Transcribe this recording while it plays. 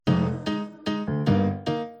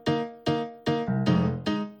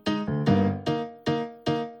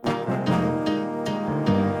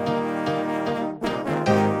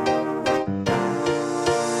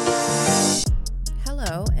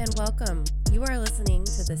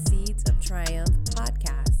to the Seeds of Triumph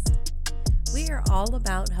podcast. We are all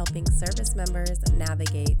about helping service members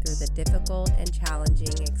navigate through the difficult and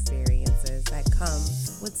challenging experiences that come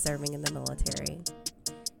with serving in the military.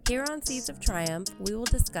 Here on Seeds of Triumph, we will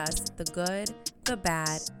discuss the good, the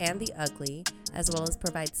bad, and the ugly, as well as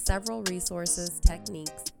provide several resources,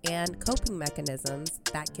 techniques, and coping mechanisms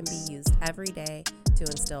that can be used every day to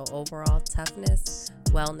instill overall toughness,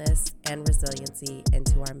 wellness, and resiliency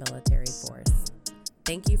into our military force.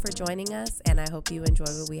 Thank you for joining us, and I hope you enjoy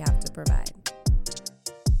what we have to provide.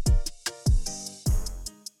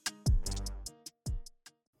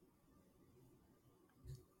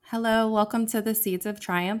 Hello, welcome to the Seeds of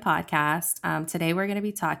Triumph podcast. Today we're going to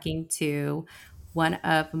be talking to one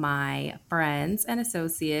of my friends and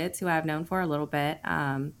associates who I've known for a little bit.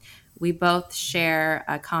 We both share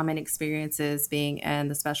common experiences being in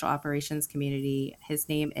the special operations community. His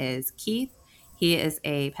name is Keith. He is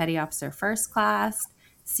a Petty Officer First Class,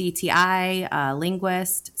 CTI,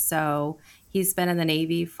 linguist. So he's been in the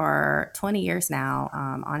Navy for 20 years now,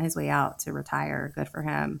 on his way out to retire. Good for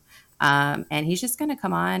him. And he's just going to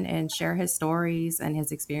come on and share his stories and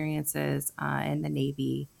his experiences in the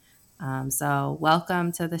Navy. So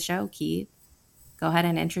welcome to the show, Keith. Go ahead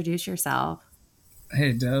and introduce yourself.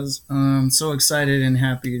 Hey, Des. I'm so excited and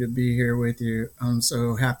happy to be here with you. I'm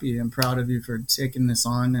so happy and proud of you for taking this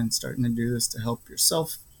on and starting to do this to help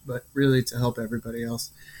yourself, but really to help everybody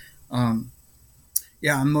else. I'm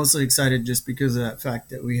mostly excited just because of that fact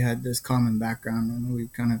that we had this common background and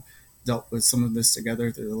we've kind of dealt with some of this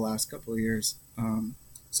together through the last couple of years.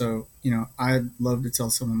 I'd love to tell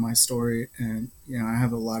some of my story, and, I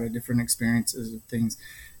have a lot of different experiences of things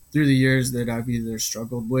through the years that I've either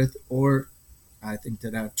struggled with or I think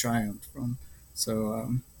that I've triumphed from.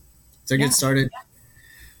 So to get started,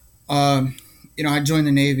 I joined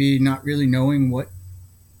the Navy not really knowing what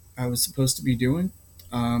I was supposed to be doing.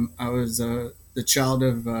 I was the child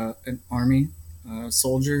of an Army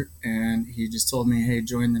soldier, and he just told me, hey,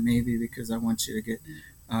 join the Navy because I want you to get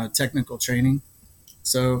technical training.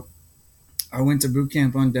 So I went to boot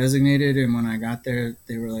camp undesignated, and when I got there,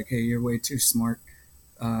 they were like, hey, you're way too smart.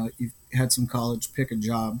 You've had some college, pick a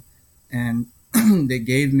job. And they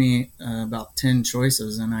gave me about 10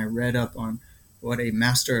 choices, and I read up on what a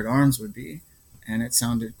master at arms would be, and it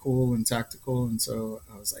sounded cool and tactical. And so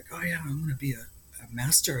I was like, oh yeah, I'm going to be a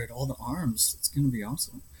master at all the arms. It's going to be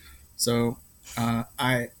awesome. So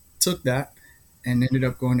I took that and ended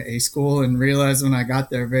up going to A school, and realized when I got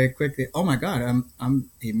there very quickly, oh my God, I'm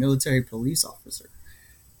a military police officer,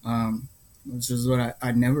 which is what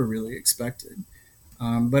I never really expected.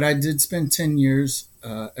 But I did spend 10 years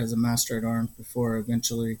as a master at arms before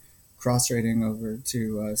eventually cross-rating over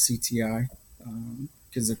to CTI,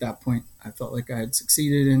 because at that point I felt like I had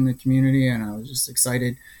succeeded in the community, and I was just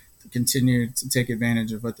excited to continue to take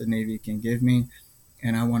advantage of what the Navy can give me.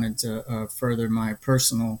 And I wanted to further my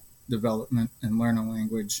personal development and learn a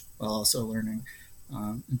language while also learning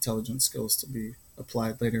intelligence skills to be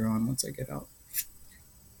applied later on once I get out.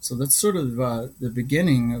 So that's sort of the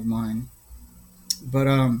beginning of mine. But,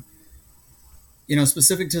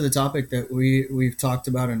 specific to the topic that we've talked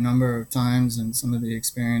about a number of times, and some of the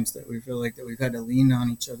experience that we feel like that we've had to lean on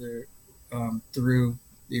each other through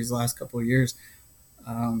these last couple of years.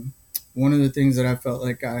 One of the things that I felt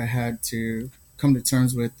like I had to come to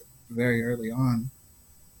terms with very early on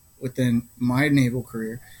within my naval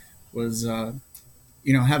career was,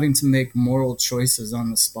 having to make moral choices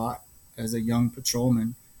on the spot as a young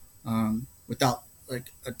patrolman, without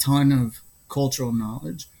like a ton of cultural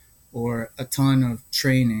knowledge or a ton of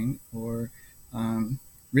training, or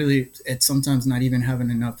really it's sometimes not even having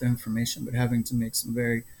enough information, but having to make some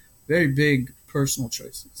very, very big personal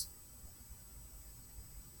choices.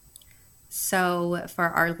 So for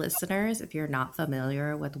our listeners, if you're not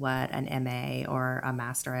familiar with what an MA or a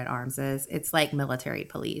Master at Arms is, it's like military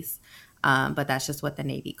police, but that's just what the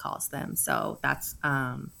Navy calls them. So that's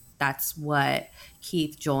what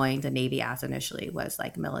Keith joined the Navy as initially, was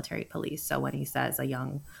like military police. So when he says a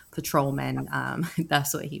young patrolman,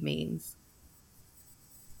 that's what he means.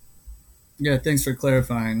 Yeah, thanks for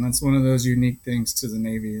clarifying. That's one of those unique things to the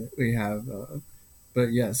Navy that we have.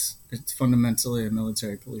 But yes, it's fundamentally a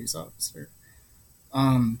military police officer.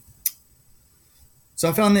 So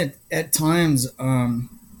I found that at times,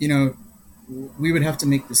 we would have to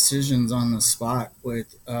make decisions on the spot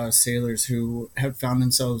with sailors who have found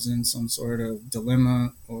themselves in some sort of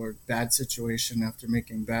dilemma or bad situation after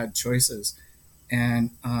making bad choices.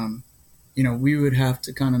 And, we would have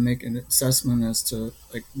to kind of make an assessment as to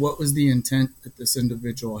like what was the intent that this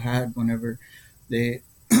individual had whenever they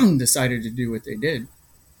decided to do what they did.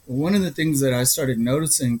 One of the things that I started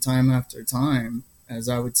noticing time after time as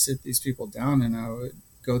I would sit these people down and I would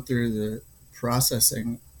go through the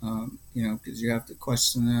processing, because you have to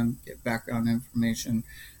question them, get background information,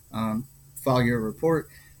 um, file your report,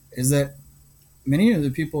 is that many of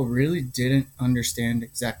the people really didn't understand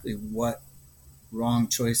exactly what wrong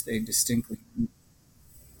choice they distinctly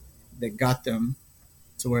that got them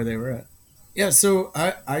to where they were at. Yeah, so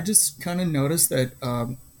I just kind of noticed that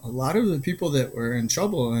a lot of the people that were in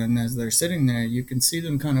trouble, and as they're sitting there, you can see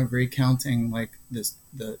them kind of recounting like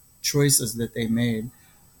the choices that they made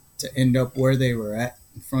to end up where they were at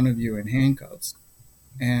in front of you in handcuffs.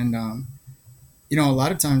 And a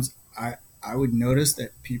lot of times I would notice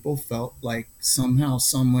that people felt like somehow,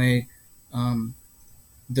 some way, um,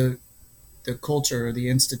 the the culture or the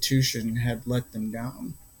institution had let them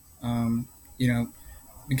down. Um, you know,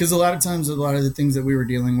 because a lot of times, a lot of the things that we were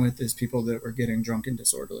dealing with is people that were getting drunk and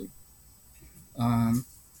disorderly, um,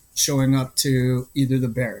 showing up to either the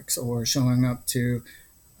barracks or showing up to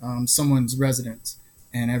someone's residence,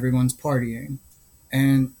 and everyone's partying,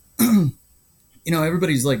 and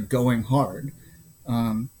everybody's like going hard.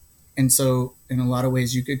 Um, and so, in a lot of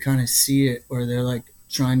ways, you could kind of see it where they're like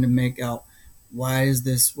trying to make out why is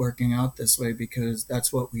this working out this way? Because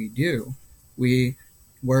that's what we do. We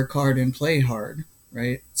work hard and play hard,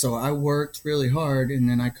 right? So I worked really hard, and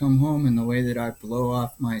then I come home, and the way that I blow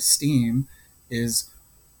off my steam is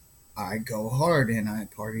I go hard and I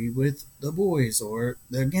party with the boys or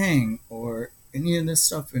the gang or any of this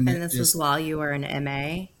stuff, and And it this was just, while you were an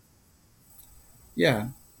MA? yeah.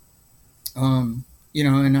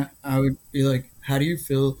 And I would be like, how do you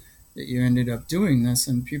feel that you ended up doing this?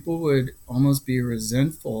 And people would almost be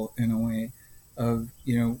resentful in a way of,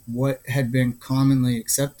 what had been commonly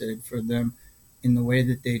accepted for them in the way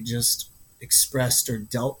that they just expressed or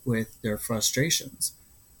dealt with their frustrations.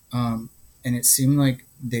 Um, and it seemed like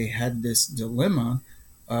they had this dilemma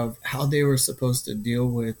of how they were supposed to deal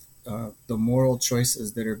with the moral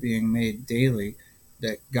choices that are being made daily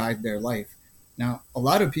that guide their life. Now, a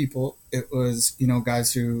lot of people, it was,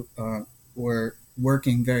 guys who were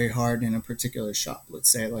working very hard in a particular shop. Let's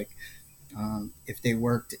say, like, if they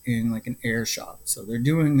worked in like an air shop. So they're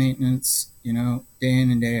doing maintenance, day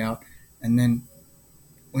in and day out. And then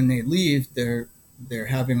when they leave, they're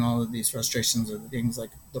having all of these frustrations of things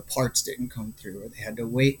like the parts didn't come through, or they had to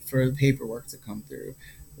wait for the paperwork to come through,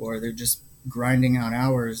 or they're just grinding out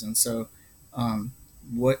hours. And so,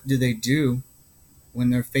 what do they do when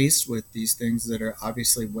they're faced with these things that are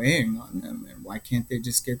obviously weighing on them? And why can't they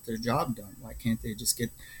just get their job done? Why can't they just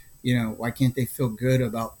get, why can't they feel good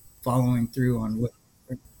about following through on what?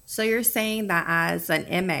 So you're saying that as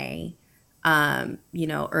an MA,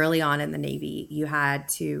 early on in the Navy, you had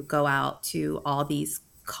to go out to all these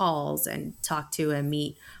calls and talk to and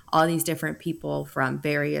meet all these different people from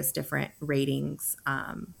various different ratings.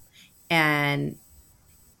 And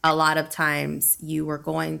a lot of times you were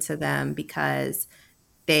going to them because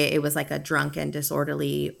it was like a drunken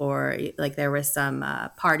disorderly, or like there was some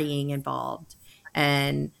partying involved.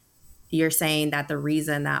 And you're saying that the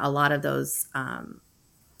reason that a lot of those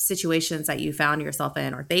situations that you found yourself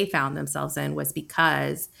in, or they found themselves in, was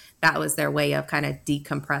because that was their way of kind of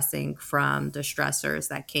decompressing from the stressors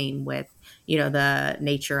that came with, the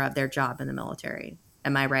nature of their job in the military.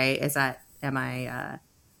 Am I right? Am I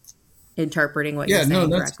interpreting what you're Yeah, no, saying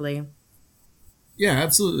that's, correctly? yeah,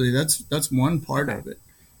 absolutely. That's one part Okay. of it,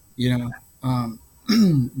 you know. Um,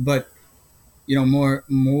 but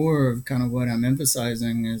more of kind of what I'm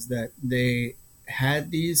emphasizing is that they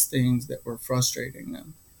had these things that were frustrating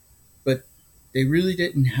them, but they really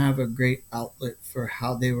didn't have a great outlet for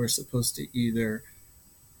how they were supposed to either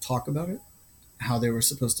talk about it, how they were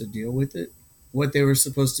supposed to deal with it, what they were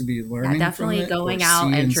supposed to be Yeah, learning from definitely it or going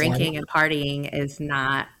out see and inside drinking it. and partying is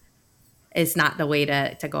not the way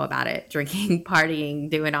to go about it. Drinking, partying,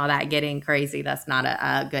 doing all that, getting crazy, that's not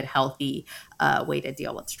a good, healthy way to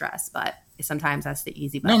deal with stress. But sometimes that's the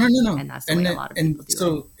easy No, no, button, no, no. and that's the way And a that, lot of and people do it.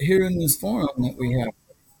 so here in this forum that we have,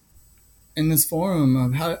 in this forum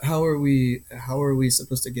of how are we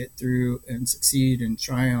supposed to get through and succeed and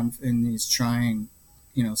triumph in these trying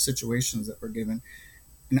situations that we're given.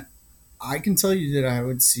 And I can tell you that I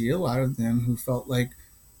would see a lot of them who felt like,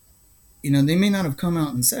 they may not have come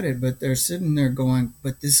out and said it, but they're sitting there going,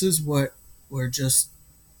 but this is what we're just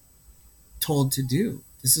told to do.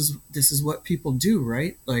 This is what people do,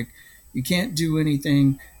 right? Like, you can't do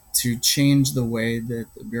anything to change the way that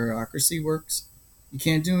the bureaucracy works. You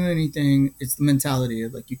can't do anything. It's the mentality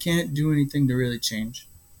of like, you can't do anything to really change.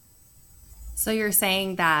 So you're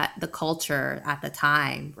saying that the culture at the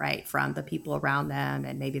time, right, from the people around them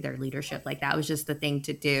and maybe their leadership, like that was just the thing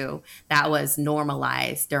to do. That was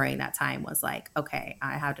normalized during that time. Was like, okay,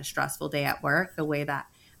 I had a stressful day at work. The way that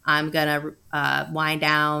I'm gonna wind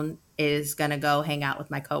down is gonna go hang out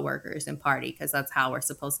with my coworkers and party because that's how we're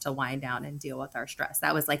supposed to wind down and deal with our stress.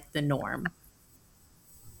 That was like the norm.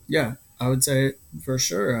 Yeah, I would say for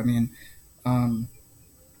sure. I mean, um,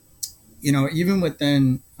 even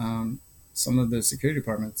within some of the security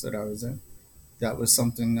departments that I was in, that was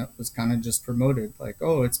something that was kind of just promoted. Like,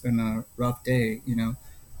 oh, it's been a rough day.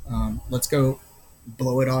 Let's go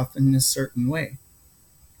blow it off in this certain way.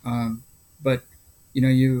 But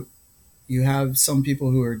you have some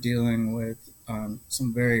people who are dealing with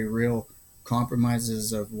some very real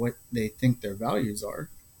compromises of what they think their values are,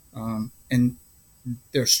 and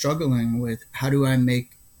they're struggling with how do I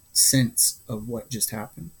make sense of what just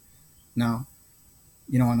happened. Now,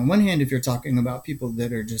 on the one hand, if you're talking about people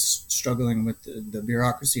that are just struggling with the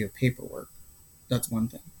bureaucracy of paperwork, that's one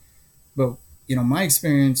thing. But my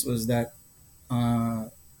experience was that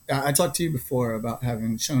I talked to you before about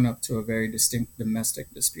having shown up to a very distinct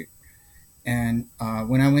domestic dispute. And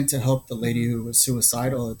when I went to help the lady Mhm. who was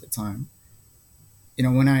suicidal at the time,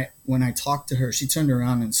 when I talked to her, she turned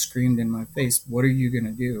around and screamed in my face, "What are you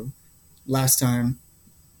gonna do? Last time,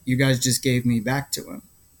 you guys just gave me back to him."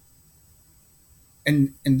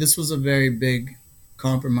 And this was a very big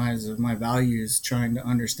compromise of my values, trying to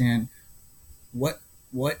understand what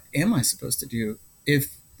what am I supposed to do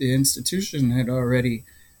if the institution had already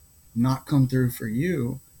not come through for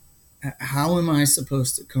you. How am I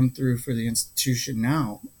supposed to come through for the institution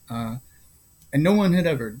now? And no one had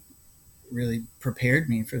ever really prepared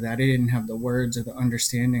me for that. I didn't have the words or the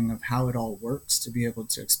understanding of how it all works to be able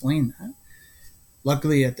to explain that.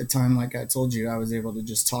 Luckily, at the time, like I told you, I was able to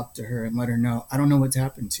just talk to her and let her know, I don't know what's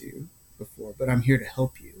happened to you before, but I'm here to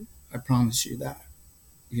help you. I promise you that.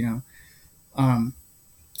 You know, um,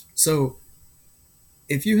 so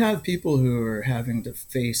if you have people who are having to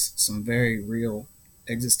face some very real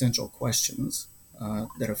existential questions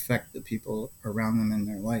that affect the people around them in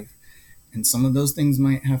their life, and some of those things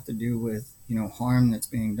might have to do with harm that's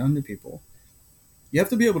being done to people, you have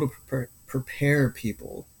to be able to prepare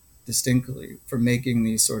people distinctly for making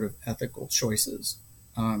these sort of ethical choices.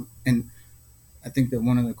 And I think that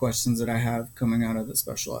one of the questions that I have coming out of the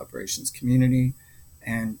special operations community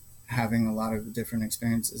and having a lot of different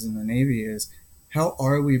experiences in the Navy is, how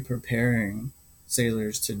are we preparing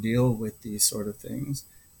sailors to deal with these sort of things?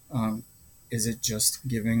 Um, is it just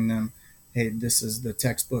giving them, hey, this is the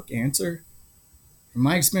textbook answer? From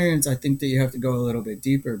my experience, I think that you have to go a little bit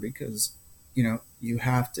deeper, because you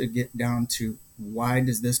have to get down to, why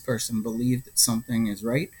does this person believe that something is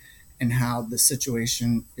right, and how the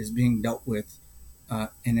situation is being dealt with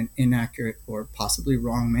in an inaccurate or possibly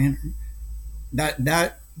wrong manner.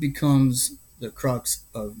 That becomes the crux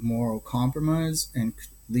of moral compromise and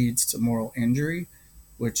leads to moral injury,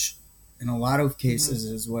 which in a lot of Mhm. cases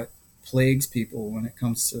is what plagues people when it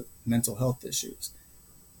comes to mental health issues,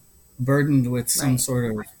 burdened with some Right.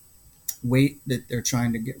 sort of weight that they're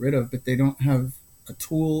trying to get rid of, but they don't have a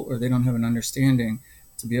tool, or they don't have an understanding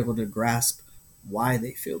to be able to grasp why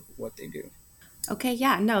they feel what they do. Okay,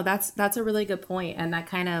 yeah, no, that's a really good point, and that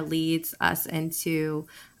kind of leads us into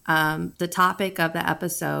the topic of the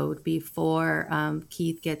episode before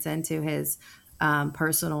Keith gets into his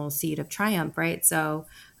personal seed of triumph, right? So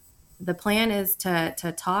the plan is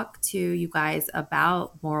to talk to you guys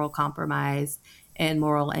about moral compromise and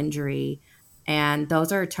moral injury, and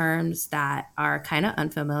those are terms that are kind of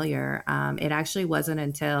unfamiliar. It actually wasn't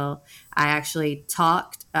until I actually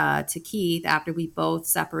talked to Keith after we both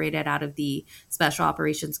separated out of the special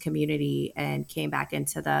operations community and came back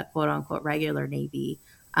into the quote unquote regular Navy,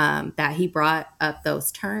 that he brought up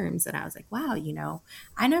those terms. And I was like, wow,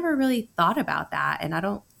 I never really thought about that. And I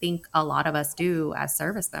don't think a lot of us do as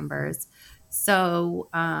service members. So,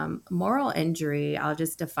 moral injury, I'll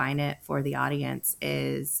just define it for the audience,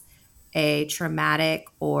 is a traumatic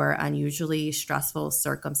or unusually stressful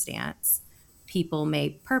circumstance people may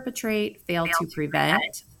perpetrate, fail to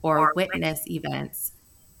prevent, or witness events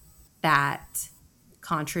that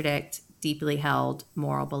contradict deeply held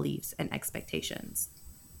moral beliefs and expectations.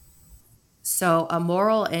 So, a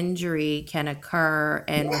moral injury can occur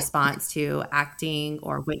in response to acting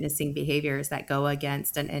or witnessing behaviors that go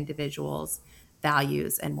against an individual's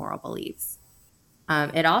values and moral beliefs.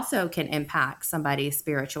 It also can impact somebody's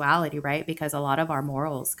spirituality, right? Because a lot of our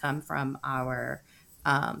morals come from our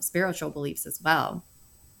spiritual beliefs as well.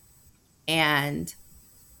 And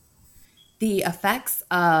the effects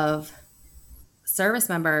of service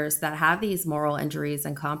members that have these moral injuries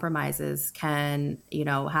and compromises can,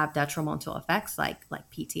 have detrimental effects like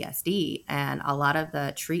PTSD. And a lot of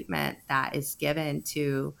the treatment that is given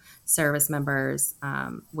to service members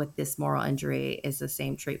with this moral injury is the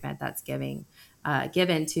same treatment that's given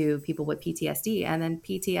to people with PTSD. And then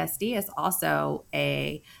PTSD is also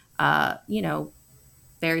a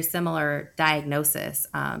very similar diagnosis.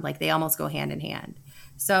 Like they almost go hand in hand.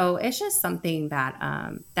 So it's just something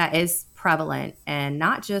that is prevalent, and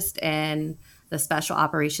not just in the special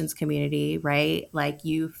operations community, right? Like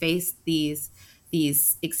you face these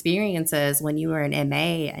experiences when you were an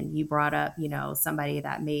MA, and you brought up, somebody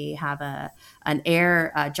that may have an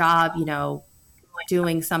air job,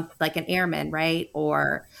 doing something like an airman, right?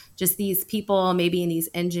 Or just these people maybe in these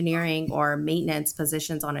engineering or maintenance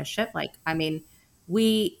positions on a ship. Like, I mean,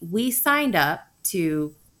 we signed up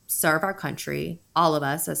to serve our country, all of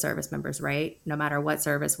us as service members, right? No matter what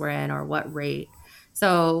service we're in or what rate.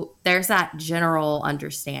 So there's that general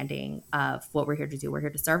understanding of what we're here to do. We're here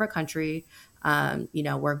to serve our country.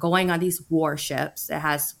 We're going on these warships. It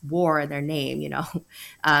has war in their name.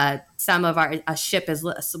 Some of our a ship is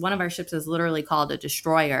one of our ships is literally called a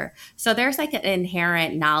destroyer. So there's like an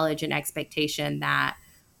inherent knowledge and expectation that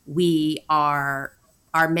we are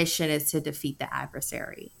our mission is to defeat the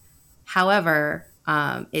adversary. However,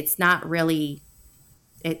 it's not really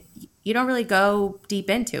it. You don't really go deep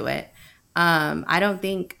into it. I don't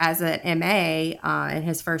think as an MA in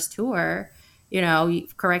his first tour,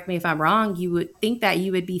 correct me if I'm wrong, you would think that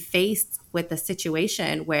you would be faced with a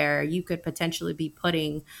situation where you could potentially be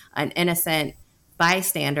putting an innocent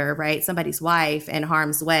bystander, right, somebody's wife, in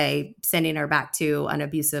harm's way, sending her back to an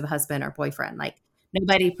abusive husband or boyfriend. Like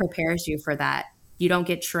nobody prepares you for that. You don't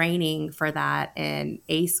get training for that in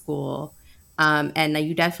A school. And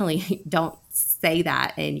you definitely don't say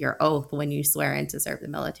that in your oath when you swear in to serve the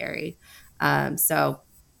military. So,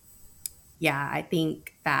 yeah, I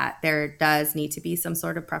think that there does need to be some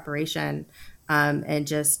sort of preparation and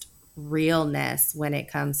just realness when it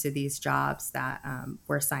comes to these jobs that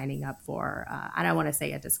we're signing up for. I don't want to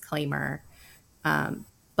say a disclaimer,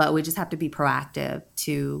 but we just have to be proactive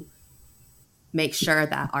to make sure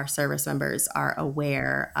that our service members are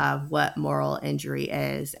aware of what moral injury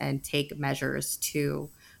is and take measures to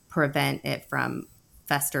prevent it from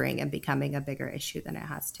festering and becoming a bigger issue than it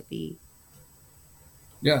has to be.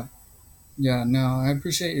 Yeah. Yeah, no, I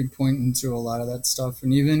appreciate you pointing to a lot of that stuff,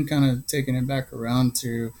 and even kind of taking it back around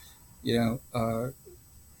to, you know,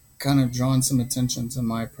 kind of drawing some attention to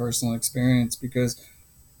my personal experience, because,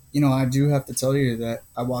 I do have to tell you that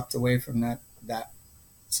I walked away from that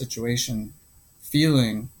situation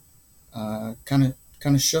feeling kind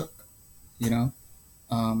of shook, you know,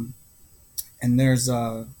 um, and there's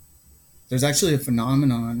actually a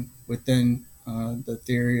phenomenon within the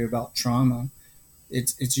theory about trauma.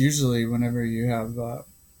 It's usually whenever you have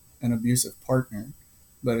an abusive partner,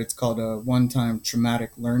 but it's called a one-time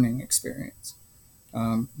traumatic learning experience.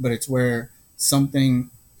 But it's where something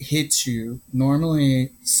hits you,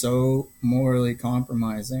 normally so morally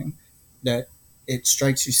compromising, that it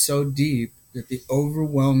strikes you so deep that the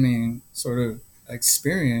overwhelming sort of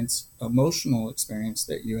experience, emotional experience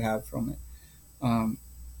that you have from it, um,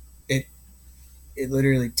 it it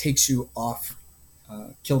literally takes you off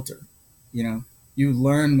kilter. You know, you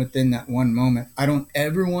learn within that one moment, I don't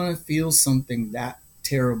ever want to feel something that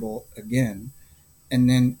terrible again. And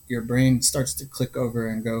then your brain starts to click over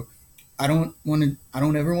and go, I don't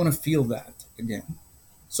ever want to feel that again.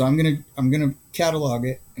 So I'm gonna catalog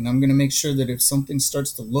it, and I'm gonna make sure that if something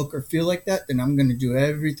starts to look or feel like that, then I'm gonna do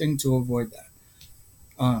everything to avoid that.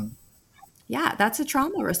 Um, Yeah, that's a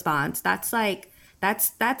trauma response. That's PTSD,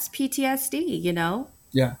 yeah,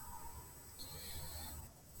 yeah.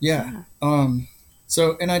 Yeah.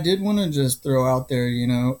 So, and I did want to just throw out there,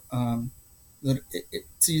 that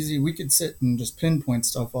it's easy. We could sit and just pinpoint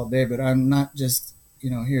stuff all day, but I'm not just,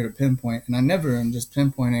 here to pinpoint, and I never am just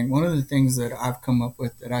pinpointing. One of the things that I've come up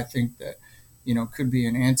with that I think that, could be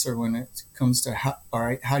an answer when it comes to all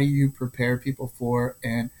right, how do you prepare people for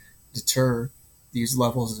and deter these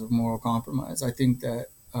levels of moral compromise? I think that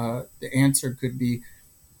the answer could be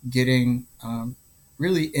getting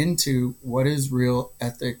really into what is real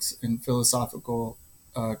ethics and philosophical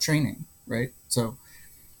training, right? So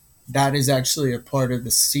that is actually a part of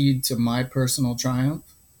the seed to my personal triumph.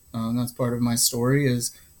 That's part of my story.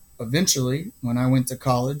 Is eventually, when I went to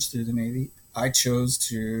college through the Navy, I chose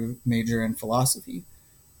to major in philosophy,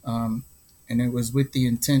 um, and it was with the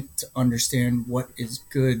intent to understand what is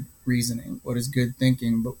good reasoning, what is good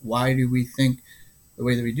thinking, but why do we think the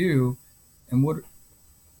way that we do, and what.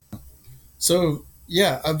 So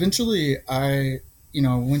yeah, eventually I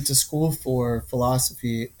went to school for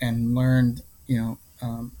philosophy and learned,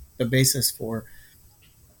 the basis for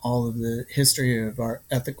all of the history of our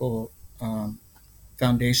ethical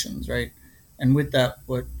foundations, right? And with that,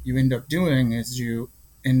 what you end up doing is you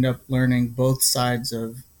end up learning both sides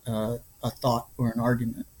of a thought or an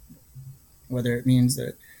argument, whether it means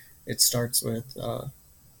that it starts with the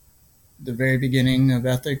very beginning of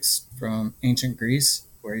ethics from ancient Greece,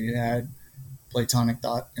 where you had Platonic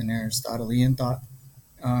thought and Aristotelian thought,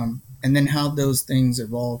 and then how those things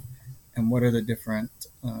evolve and what are the different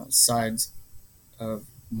sides of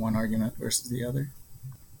one argument versus the other.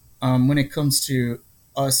 When it comes to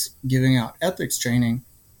us giving out ethics training,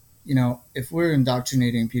 if we're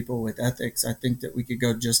indoctrinating people with ethics, I think that we could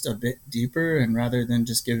go just a bit deeper, and rather than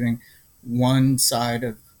just giving one side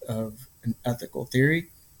of an ethical theory,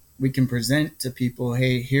 we can present to people,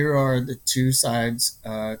 hey, here are the two sides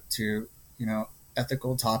to,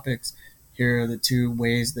 ethical topics. Here are the two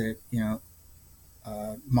ways that,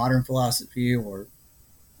 modern philosophy or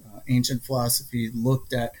ancient philosophy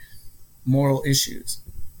looked at moral issues.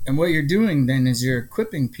 And what you're doing then is you're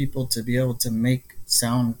equipping people to be able to make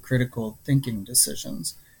sound critical thinking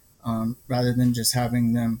decisions, rather than just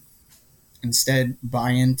having them instead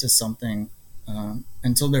buy into something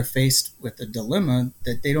until they're faced with a dilemma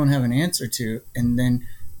that they don't have an answer to, and then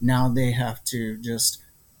now they have to just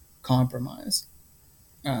compromise.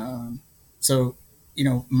 So,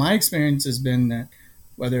 my experience has been that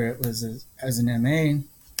whether it was as an MA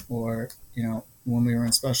or, when we were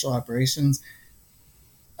in special operations,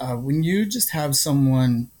 when you just have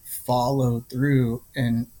someone follow through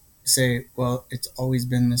and say, well, it's always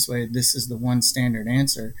been this way, this is the one standard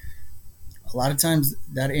answer, a lot of times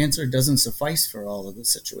that answer doesn't suffice for all of the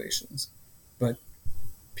situations. But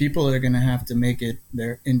people are going to have to make it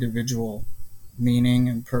their individual meaning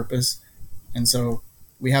and purpose. And so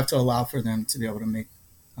we have to allow for them to be able to make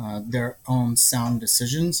their own sound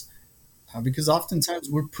decisions, because oftentimes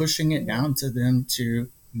we're pushing it down to them to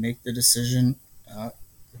make the decision,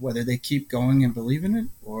 whether they keep going and believe in it,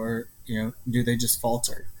 or do they just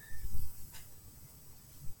falter.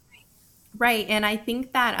 Right. And I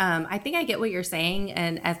think that I think I get what you're saying.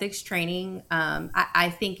 And ethics training,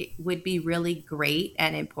 I think it would be really great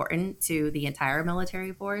and important to the entire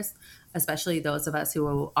military force, especially those of us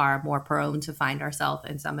who are more prone to find ourselves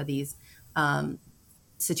in some of these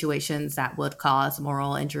situations that would cause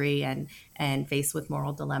moral injury and faced with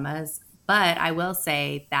moral dilemmas. But I will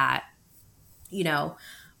say that,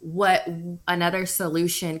 what another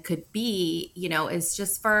solution could be, is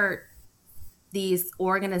just for these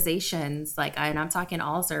organizations, like, and I'm talking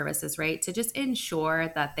all services, right, to just ensure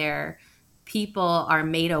that their people are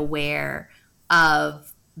made aware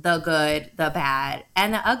of the good, the bad,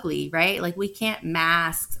 and the ugly, right? Like, we can't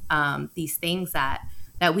mask these things that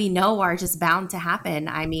we know are just bound to happen.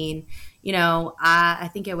 I mean, I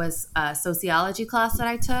think it was a sociology class that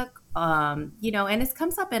I took, and it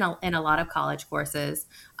comes up in a lot of college courses.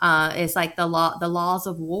 It's like the laws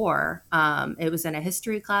of war. It was in a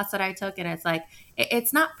history class that I took, and it's like,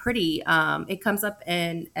 it's not pretty. It comes up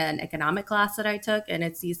in an economic class that I took, and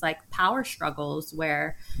it's these like power struggles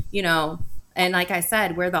where, and like I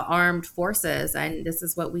said, we're the armed forces, and this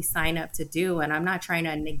is what we sign up to do. And I'm not trying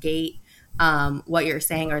to negate what you're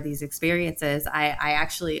saying or these experiences. I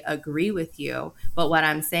actually agree with you. But what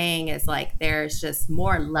I'm saying is, like, there's just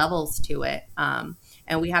more levels to it. And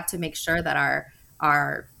we have to make sure that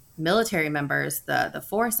our military members, the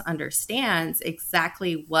force, understands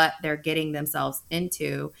exactly what they're getting themselves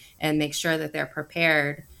into, and make sure that they're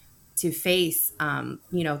prepared to face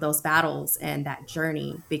those battles and that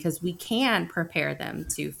journey, because we can prepare them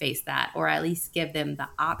to face that, or at least give them the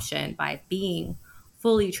option by being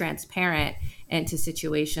fully transparent into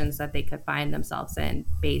situations that they could find themselves in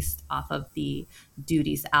based off of the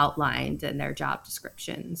duties outlined in their job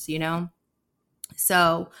descriptions.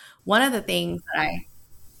 So one of the things that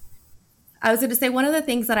I was going to say, one of the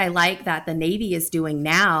things that I like that the Navy is doing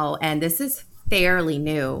now, and this is fairly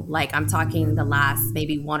new, like I'm talking the last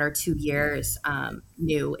maybe 1 or 2 years,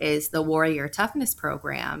 new, is the Warrior Toughness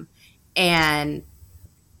Program. And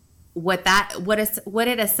what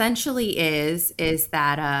it essentially is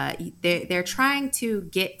that they're trying to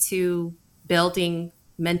get to building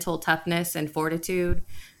mental toughness and fortitude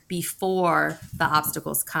before the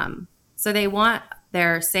obstacles come. So they want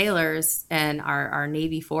their sailors and our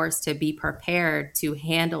Navy force to be prepared to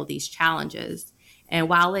handle these challenges. And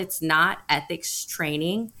while it's not ethics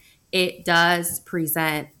training, it does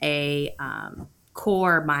present a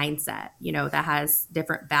core mindset, that has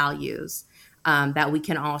different values that we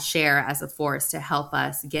can all share as a force to help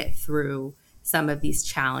us get through some of these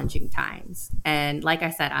challenging times. And like I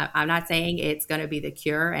said, I'm not saying it's going to be the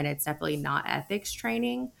cure, and it's definitely not ethics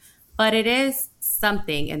training, but it is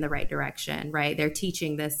something in the right direction, right? They're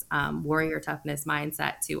teaching this warrior toughness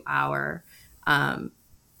mindset to our um,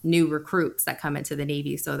 new recruits that come into the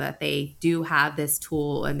Navy so that they do have this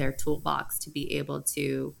tool in their toolbox to be able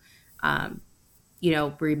to, um,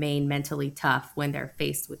 remain mentally tough when they're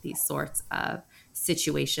faced with these sorts of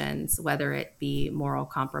situations, whether it be moral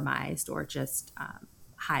compromised or just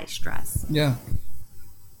high stress. Yeah,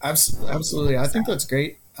 absolutely. I think So, that's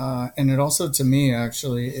great. And it also, to me,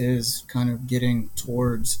 actually is kind of getting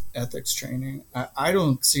towards ethics training. I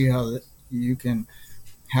don't see how that you can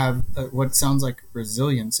have what sounds like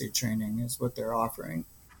resiliency training is what they're offering.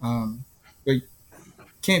 But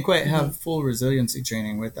can't quite mhm. have full resiliency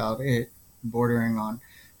training without it bordering on,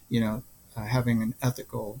 having an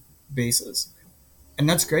ethical basis. And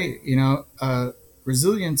that's great.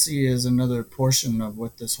 Resiliency is another portion of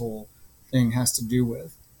what this whole thing has to do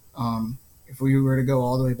with. If we were to go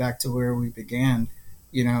all the way back to where we began,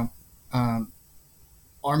 you know, um,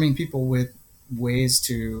 arming people with ways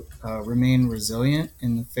to remain resilient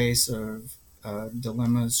in the face of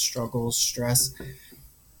dilemmas, struggles, stress,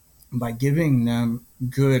 by giving them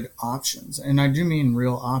good options. And I do mean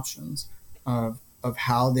real options of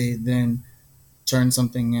how they then turn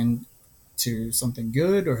something into something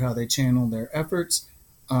good or how they channel their efforts,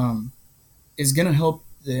 um, is going to help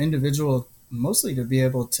the individual mostly to be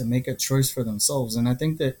able to make a choice for themselves. And I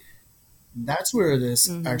think that that's where this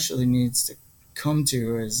Mhm. actually needs to come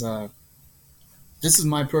to is this is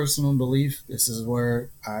my personal belief. This is where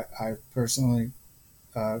I personally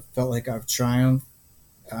felt like I've triumphed.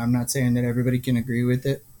 I'm not saying that everybody can agree with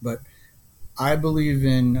it, but I believe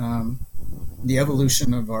in the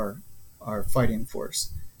evolution of our fighting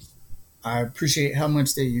force. I appreciate how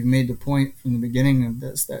much that you've made the point from the beginning of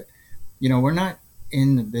this that we're not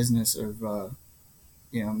in the business of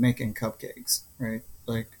making cupcakes, right?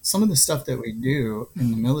 Like some of the stuff that we do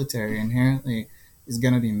in the military inherently is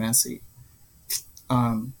going to be messy,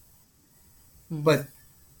 um, but Mhm.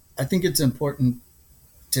 I think it's important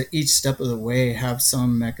to each step of the way have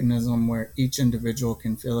some mechanism where each individual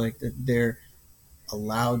can feel like that they're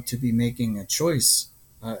allowed to be making a choice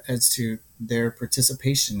as to their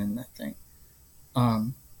participation in that thing.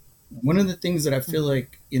 Um, One of the things that I feel Mhm.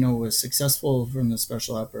 like was successful from the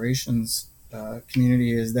special operations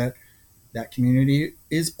community is that that community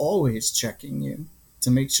is always checking you to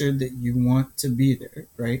make sure that you want to be there,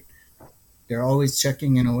 right? They're always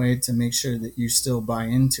checking in a way to make sure that you still buy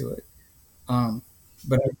into it. Um,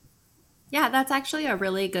 but Yeah, that's actually a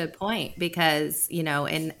really good point because,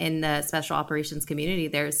 in the special operations community,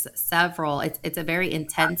 there's several, it's a very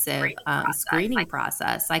intensive screening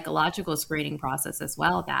process, psychological screening process as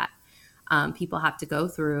well that people have to go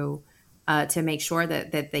through to make sure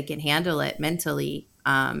that they can handle it mentally.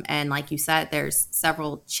 And like you said, there's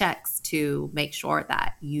several checks to make sure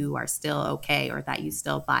that you are still okay or that you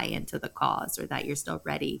still buy into the cause or that you're still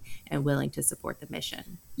ready and willing to support the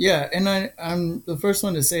mission. yeah, and I'm the first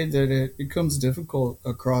one to say that it becomes difficult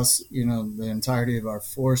across the entirety of our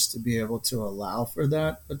force to be able to allow for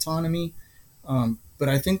that autonomy. But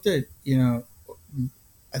I think that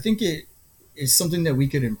I think it is something that we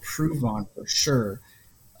could improve on for sure.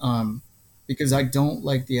 Um, because I don't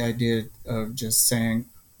like the idea of just saying,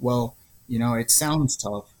 well, it sounds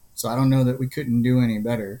tough, so I don't know that we couldn't do any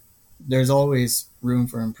better. There's always room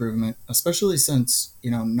for improvement, especially since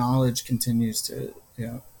knowledge continues to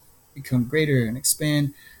become greater and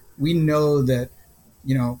expand. We know that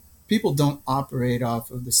you know people don't operate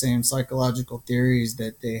off of the same psychological theories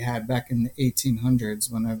that they had back in the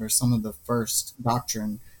 1800s whenever some of the first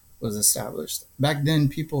doctrine was established. Back then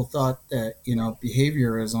people thought that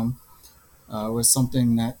behaviorism was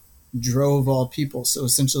something that drove all people, so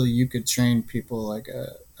essentially you could train people like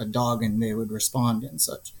a dog and they would respond and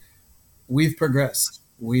such. We've progressed,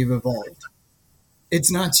 we've evolved.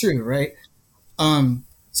 It's not true, right?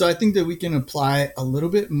 So I think that we can apply a little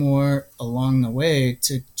bit more along the way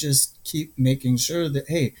to just keep making sure that,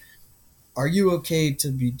 hey, are you okay to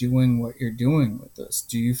be doing what you're doing with us?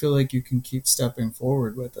 Do you feel like you can keep stepping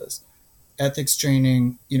forward with us? Ethics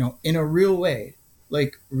training, in a real way,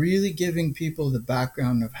 like really giving people the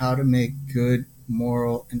background of how to make good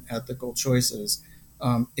moral and ethical choices,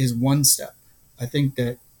 is one step. I think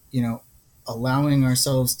that, you know, allowing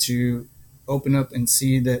ourselves to open up and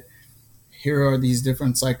see that here are these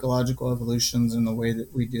different psychological evolutions in the way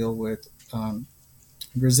that we deal with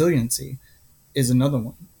resiliency is another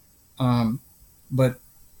one. Um, but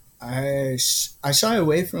I shy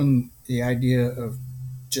away from the idea of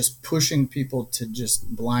just pushing people to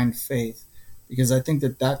just blind faith because I think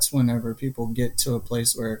that that's whenever people get to a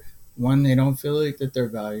place where, one, they don't feel like that they're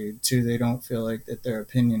valued, two, they don't feel like that their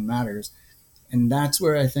opinion matters. And that's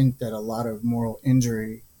where I think that a lot of moral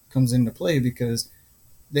injury comes into play, because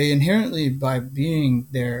they inherently, by being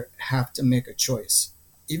there, have to make a choice.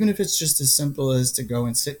 Even if it's just as simple as to go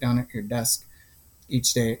and sit down at your desk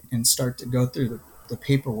each day and start to go through the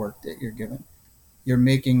paperwork that you're given, you're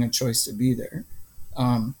making a choice to be there.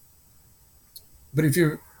 Um, but if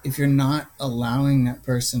you're not allowing that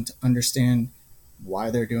person to understand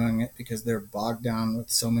why they're doing it, because they're bogged down with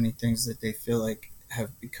so many things that they feel like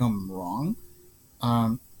have become wrong,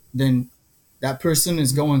 um, then that person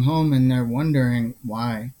is going home and they're wondering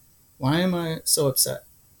why am I so upset,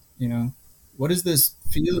 you know, what is this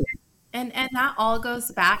feeling? And that all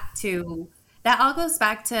goes back to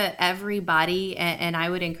everybody, and I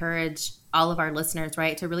would encourage all of our listeners,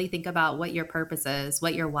 right, to really think about what your purpose is,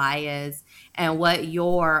 what your why is, and what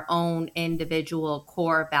your own individual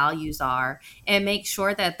core values are, and make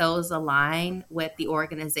sure that those align with the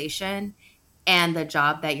organization and the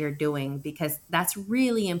job that you're doing, because that's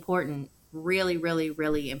really important, really, really,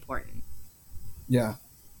 really important. Yeah,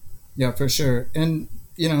 yeah, for sure. And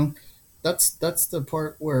that's the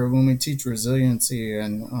part where, when we teach resiliency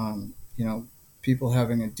and people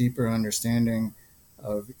having a deeper understanding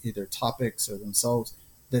of either topics or themselves,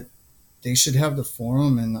 that they should have the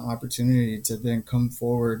forum and the opportunity to then come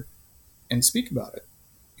forward and speak about it.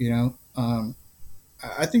 You know,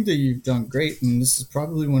 I think that you've done great, and this is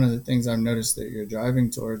probably one of the things I've noticed that you're driving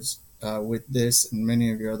towards with this and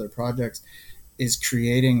many of your other projects, is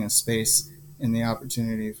creating a space and the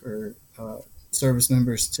opportunity for service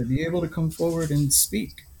members to be able to come forward and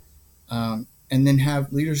speak, and then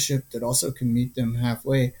have leadership that also can meet them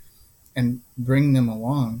halfway and bring them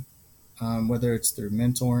along, whether it's through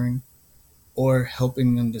mentoring or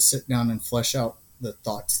helping them to sit down and flesh out the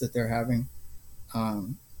thoughts that they're having.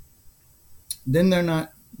 Um, then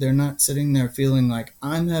they're not sitting there feeling like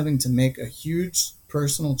I'm having to make a huge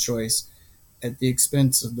personal choice at the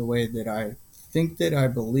expense of the way that I think that I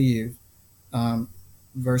believe, um,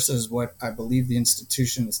 versus what I believe the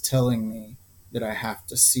institution is telling me that I have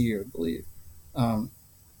to see or believe. Um,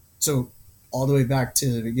 so, all the way back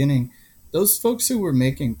to the beginning, those folks who were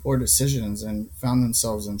making poor decisions and found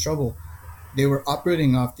themselves in trouble, they were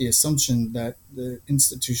operating off the assumption that the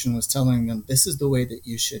institution was telling them this is the way that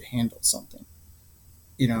you should handle something,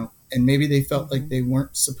 and maybe they felt like Mhm. they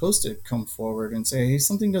weren't supposed to come forward and say, hey,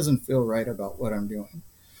 something doesn't feel right about what I'm doing.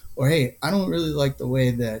 Or, hey, I don't really like the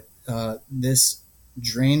way that this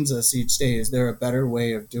drains us each day. Is there a better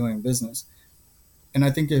way of doing business? And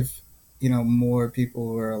I think if, more people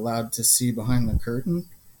were allowed to see behind the curtain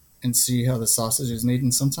and see how the sausage is made,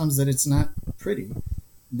 and sometimes that it's not pretty,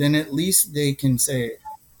 then at least they can say,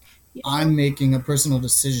 I'm making a personal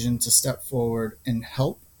decision to step forward and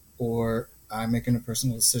help, or I'm making a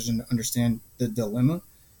personal decision to understand the dilemma,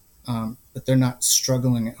 but they're not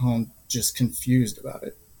struggling at home, just confused about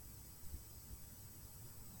it.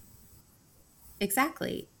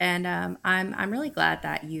 Exactly. And I'm really glad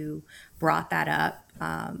that you brought that up.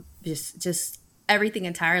 Just everything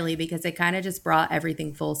entirely, because it kind of just brought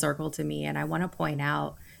everything full circle to me. And I want to point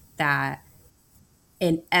out that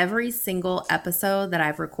in every single episode that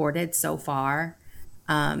I've recorded so far,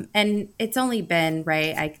 and it's only been,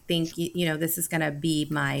 right, I think this is going to be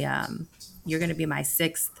my you're going to be my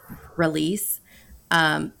sixth release,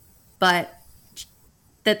 um, but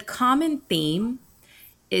the common theme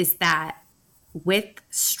is that with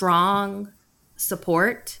strong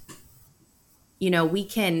support, we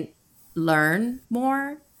can learn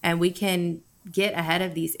more and we can get ahead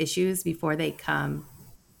of these issues before they come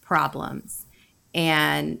problems.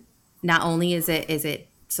 And not only is it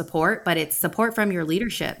support, but it's support from your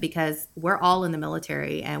leadership, because we're all in the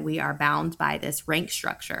military and we are bound by this rank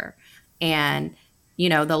structure. And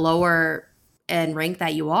the lower in rank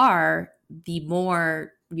that you are, the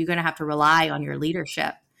more you're going to have to rely on your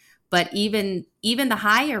leadership. But even the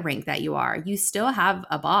higher rank that you are, you still have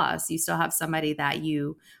a boss, you still have somebody that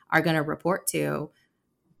you are going to report to.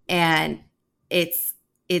 And it's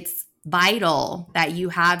vital that you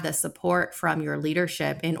have the support from your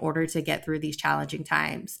leadership in order to get through these challenging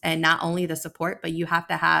times. And not only the support, but you have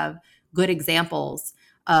to have good examples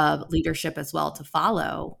of leadership as well to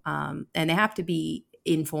follow, and they have to be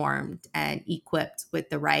informed and equipped with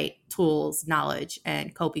the right tools, knowledge,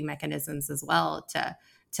 and coping mechanisms as well to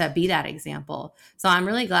be that example. So I'm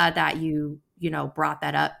really glad that you brought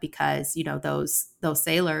that up, because those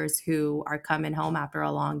sailors who are coming home after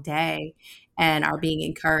a long day and are being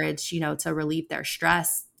encouraged to relieve their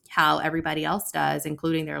stress how everybody else does,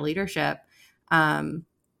 including their leadership. um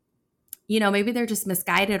maybe they're just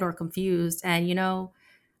misguided or confused. And,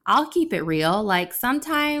 I'll keep it real. Like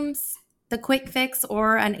sometimes the quick fix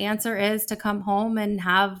or an answer is to come home and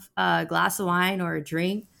have a glass of wine or a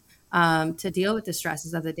drink to deal with the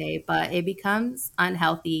stresses of the day. But it becomes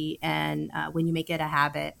unhealthy, and when you make it a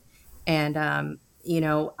habit, and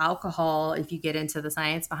alcohol, if you get into the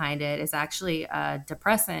science behind it, is actually a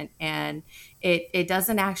depressant, and it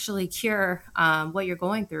doesn't actually cure what you're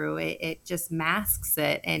going through. It just masks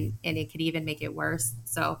it, and it could even make it worse.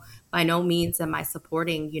 So by no means am I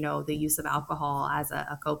supporting, the use of alcohol as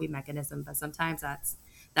a coping mechanism, but sometimes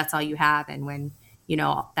that's all you have. And when,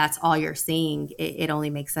 that's all you're seeing, it only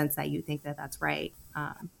makes sense that you think that that's right.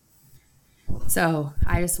 So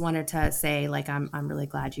I just wanted to say, like, I'm really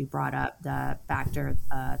glad you brought up the factor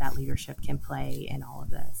that leadership can play in all of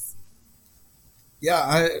this.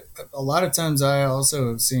 Yeah, a lot of times I also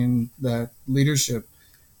have seen that leadership,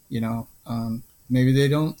 maybe they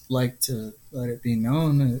don't like to let it be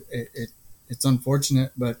known. It's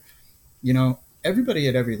unfortunate, but everybody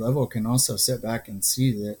at every level can also sit back and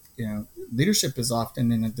see that leadership is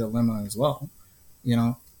often in a dilemma as well. You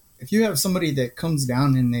know, if you have somebody that comes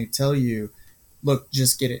down and they tell you, "Look,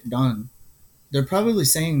 just get it done," they're probably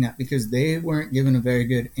saying that because they weren't given a very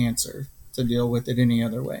good answer to deal with it any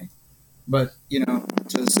other way. But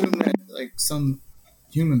to assume that like some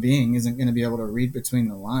human being isn't going to be able to read between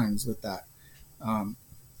the lines with that, um,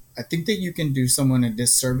 I think that you can do someone a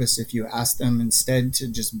disservice if you ask them instead to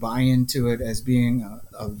just buy into it as being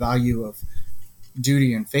a value of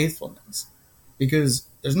duty and faithfulness. Because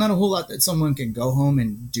there's not a whole lot that someone can go home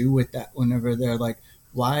and do with that whenever they're like,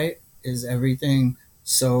 why is everything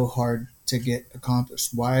so hard to get accomplished?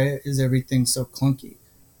 Why is everything so clunky?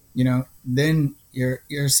 Then you're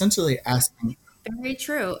essentially asking. Very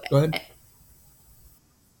true. Go ahead.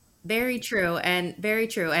 Very true, and very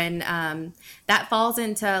true, and that falls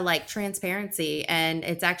into like transparency. And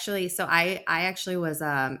it's actually, so I actually was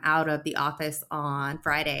out of the office on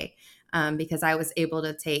Friday because I was able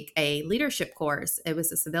to take a leadership course. It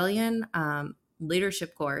was a civilian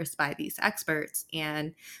leadership course by these experts,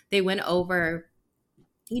 and they went over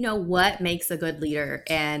what makes a good leader,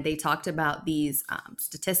 and they talked about these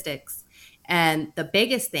statistics. And the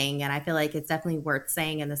biggest thing, and I feel like it's definitely worth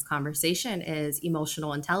saying in this conversation, is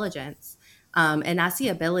emotional intelligence. And that's the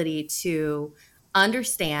ability to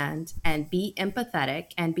understand and be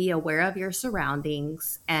empathetic and be aware of your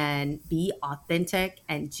surroundings and be authentic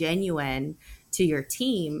and genuine to your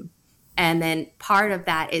team. And then part of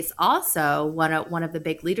that is also one of the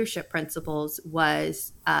big leadership principles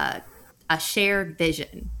was a shared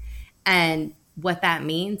vision. And what that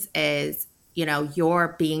means is,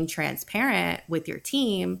 you're being transparent with your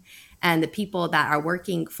team and the people that are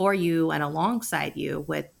working for you and alongside you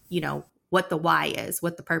with, what the why is,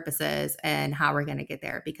 what the purpose is, and how we're going to get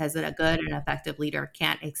there. Because a good and effective leader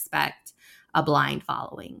can't expect a blind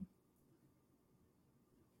following.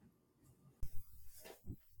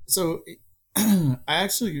 So I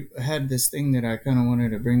actually had this thing that I kind of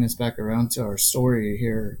wanted to bring this back around to our story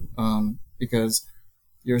here, because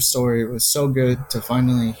your story was so good to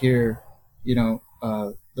finally hear,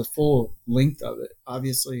 the full length of it.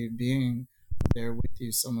 Obviously, being there with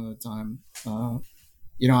you some of the time,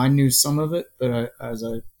 I knew some of it, but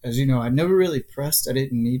as you know, I never really pressed. I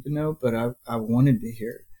didn't need to know, but I wanted to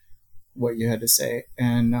hear what you had to say.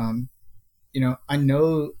 And, I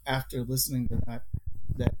know after listening to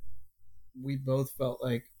that we both felt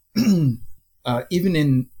like, even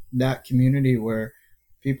in that community where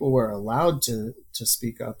people were allowed to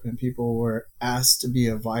speak up and people were asked to be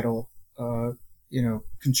a vital,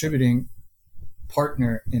 contributing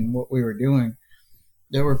partner in what we were doing,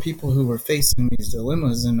 there were people who were facing these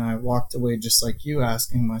dilemmas, and I walked away just like you,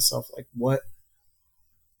 asking myself, like,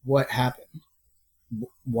 what happened?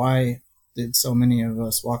 Why did so many of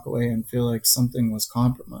us walk away and feel like something was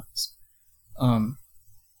compromised? Um,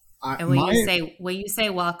 And when you say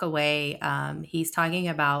walk away, he's talking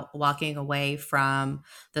about walking away from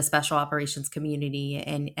the special operations community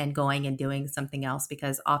and going and doing something else,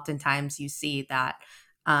 because oftentimes you see that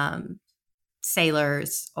um,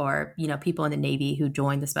 sailors or people in the Navy who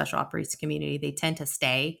join the special operations community, they tend to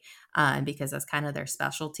stay because that's kind of their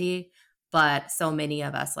specialty. But so many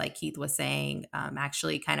of us, like Keith was saying,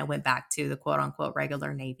 actually kind of went back to the quote unquote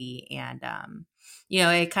regular Navy. And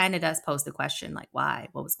it kind of does pose the question, like, why?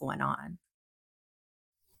 What was going on?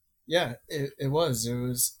 yeah, it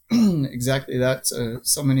was exactly that.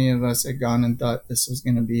 So many of us had gone and thought this was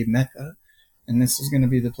going to be Mecca, and this was going to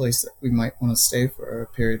be the place that we might want to stay for a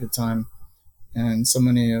period of time. And so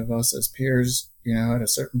many of us as peers, at a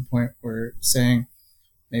certain point were saying,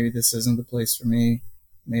 maybe this isn't the place for me.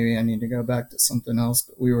 maybe I need to go back to something else.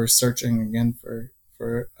 But we were searching again for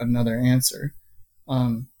another answer.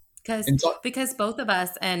 Um, Because and talk, because both of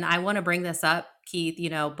us, and I want to bring this up, Keith,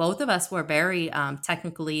 both of us were very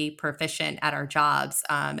technically proficient at our jobs,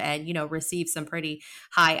 and received some pretty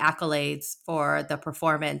high accolades for the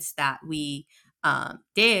performance that we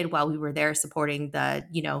did while we were there supporting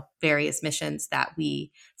the various missions that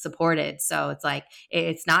we supported. So it's like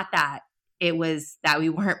it's not that it was that we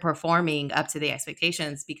weren't performing up to the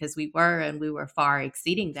expectations, because we were, and we were far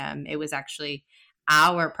exceeding them. It was actually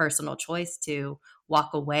our personal choice to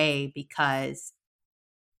walk away because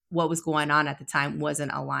what was going on at the time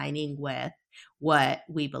wasn't aligning with what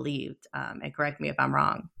we believed. And correct me if I'm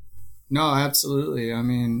wrong. no, absolutely. I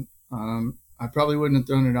mean, I probably wouldn't have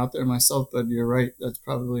thrown it out there myself, but you're right. That's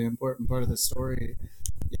probably an important part of the story.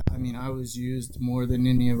 Yeah, I mean, I was used more than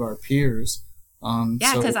any of our peers.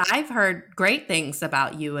 Yeah, because So I've heard great things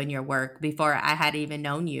about you and your work before I had even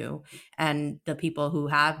known you. And the people who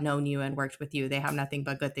have known you and worked with you, they have nothing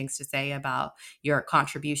but good things to say about your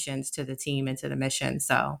contributions to the team and to the mission.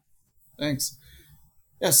 So, thanks.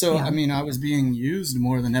 Yeah, so I yeah. mean, I was being used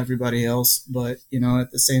more than everybody else, but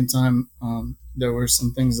at the same time, there were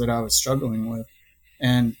some things that I was struggling with,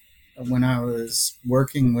 and when I was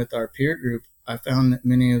working with our peer group, I found that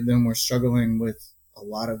many of them were struggling with a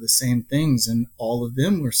lot of the same things, and all of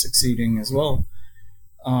them were succeeding as well.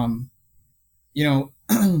 Um, you know,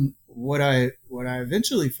 what I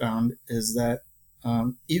eventually found is that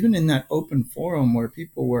even in that open forum where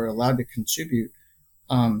people were allowed to contribute.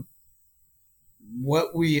 Um,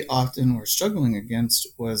 what we often were struggling against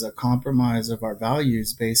was a compromise of our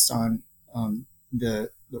values based on the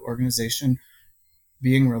organization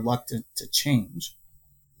being reluctant to change,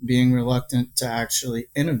 being reluctant to actually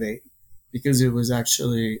innovate, because it was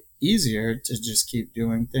actually easier to just keep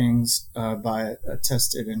doing things by a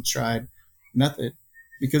tested and tried method,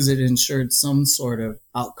 because it ensured some sort of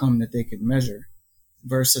outcome that they could measure,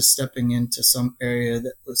 versus stepping into some area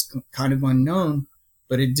that was kind of unknown,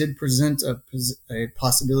 but it did present a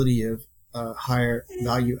possibility of a higher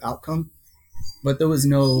value outcome. But there was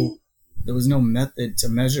no method to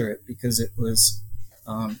measure it, because it was,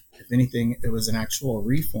 if anything, it was an actual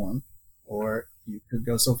reform, or you could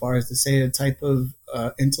go so far as to say a type of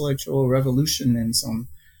intellectual revolution in some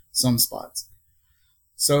spots.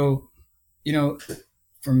 So, you know,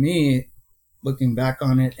 for me, looking back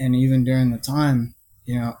on it, and even during the time,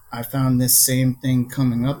 I found this same thing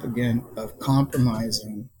coming up again, of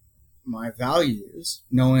compromising my values,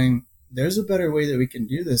 knowing there's a better way that we can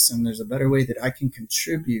do this, and there's a better way that I can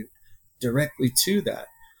contribute directly to that.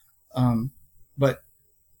 Um, but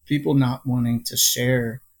people not wanting to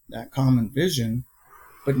share that common vision,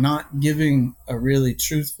 but not giving a really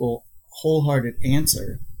truthful, wholehearted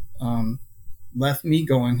answer, um, left me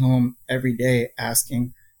going home every day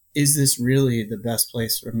asking, is this really the best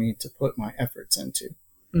place for me to put my efforts into?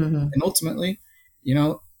 Hmm. And ultimately,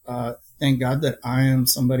 thank God that I am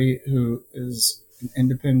somebody who is an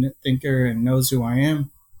independent thinker and knows who I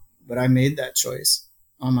am. But I made that choice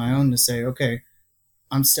on my own to say, okay,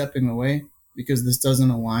 I'm stepping away because this doesn't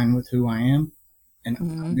align with who I am, and I'm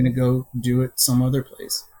Hmm. going to go do it some other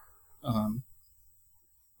place. Um,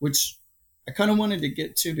 which I kind of wanted to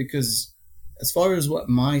get to, because as far as what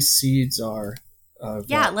my seeds are of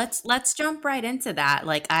Yeah, let's jump right into that.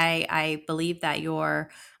 Like I believe that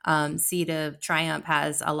your seed of triumph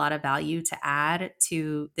has a lot of value to add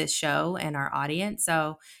to this show and our audience.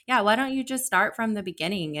 So yeah, why don't you just start from the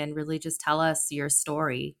beginning and really just tell us your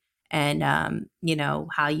story, and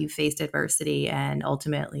how you faced adversity and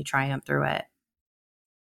ultimately triumph through it.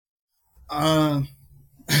 uh,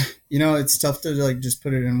 it's tough to like just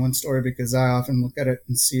put it in one story, because I often look at it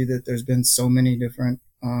and see that there's been so many different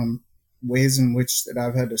ways in which that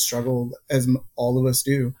I've had to struggle, as all of us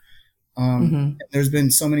do. Hmm. There's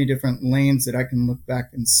been so many different lanes that I can look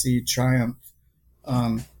back and see triumph.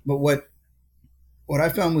 But what I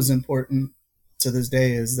found was important to this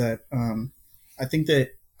day is that I think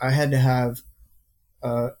that I had to have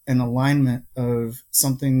an alignment of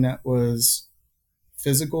something that was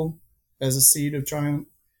physical as a seed of triumph.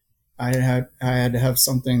 I had to have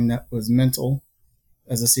something that was mental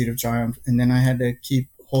as a seed of triumph, and then I had to keep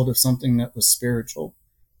hold of something that was spiritual.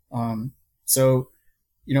 So,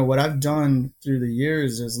 what I've done through the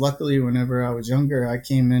years is, luckily, whenever I was younger, I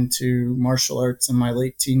came into martial arts in my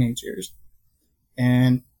late teenage years,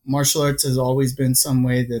 and martial arts has always been some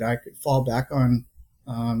way that I could fall back on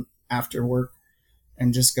after work,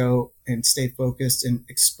 and just go and stay focused and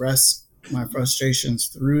express my frustrations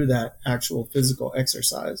through that actual physical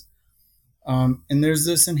exercise. And there's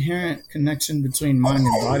this inherent connection between mind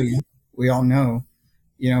and body. We all know,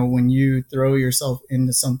 when you throw yourself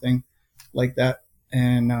into something like that,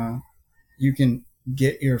 and you can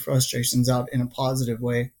get your frustrations out in a positive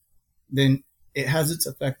way, then it has its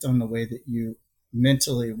effect on the way that you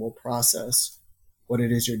mentally will process what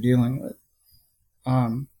it is you're dealing with.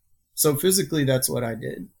 Um, so physically, that's what I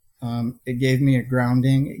did. It gave me a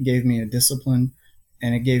grounding, it gave me a discipline,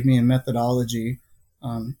 and it gave me a methodology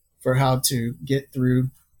for how to get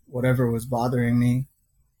through whatever was bothering me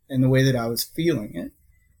and the way that I was feeling it.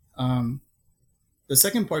 Um, the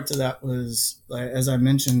second part to that was, as I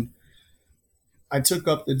mentioned, I took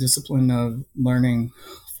up the discipline of learning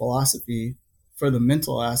philosophy for the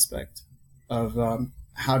mental aspect of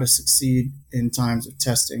how to succeed in times of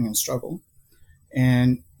testing and struggle.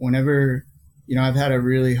 And whenever, I've had a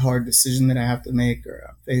really hard decision that I have to make, or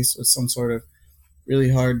I'm faced with some sort of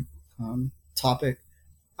really hard topic,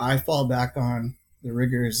 I fall back on the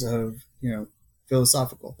rigors of,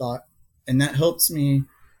 philosophical thought. And that helps me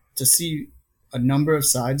to see a number of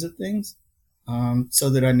sides of things, so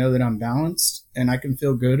that I know that I'm balanced and I can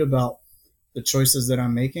feel good about the choices that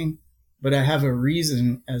I'm making. But I have a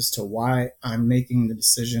reason as to why I'm making the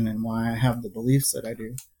decision and why I have the beliefs that I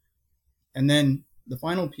do. And then the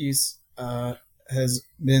final piece has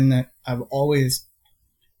been that I've always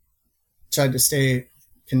tried to stay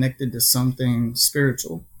connected to something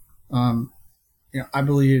spiritual. Um, I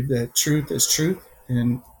believe that truth is truth,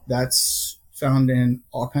 and that's found in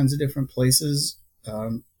all kinds of different places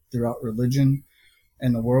throughout religion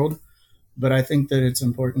and the world. But I think that it's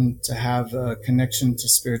important to have a connection to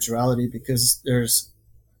spirituality, because there's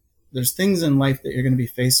things in life that you're going to be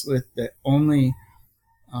faced with that only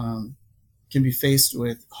can be faced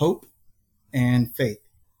with hope and faith.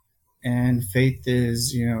 And faith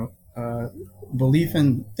is, belief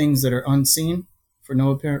in things that are unseen for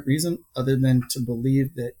no apparent reason other than to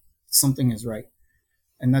believe that something is right.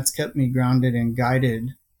 And that's kept me grounded and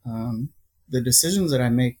guided the decisions that I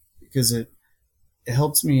make, because it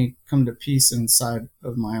helps me come to peace inside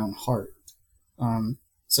of my own heart.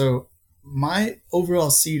 So my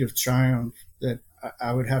overall seed of triumph that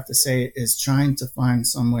I would have to say is trying to find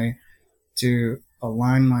some way to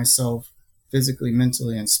align myself physically,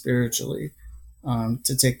 mentally, and spiritually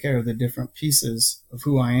to take care of the different pieces of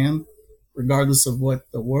who I am, regardless of what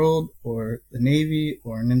the world or the Navy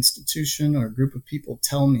or an institution or a group of people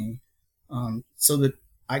tell me, so that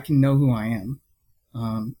I can know who I am.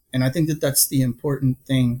 And I think that that's the important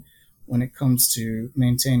thing when it comes to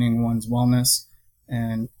maintaining one's wellness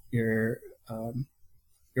and your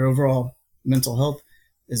overall mental health,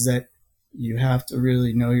 is that you have to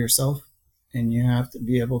really know yourself, and you have to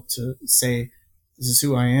be able to say, this is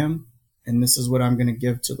who I am, and this is what I'm going to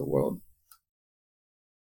give to the world.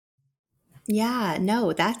 Yeah,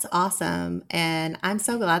 no, that's awesome. And I'm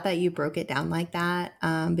so glad that you broke it down like that,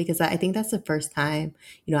 because I think that's the first time,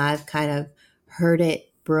 I've kind of heard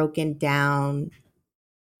it broken down.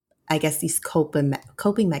 I guess these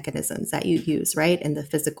coping mechanisms that you use, right, in the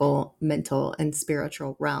physical, mental, and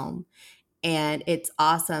spiritual realm. And it's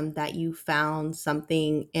awesome that you found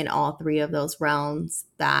something in all three of those realms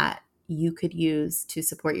that you could use to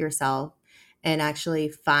support yourself and actually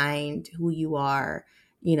find who you are,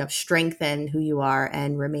 strengthen who you are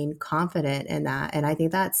and remain confident in that. And I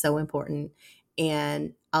think that's so important.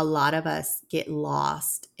 And a lot of us get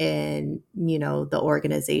lost in, the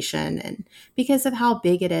organization, and because of how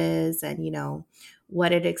big it is, and,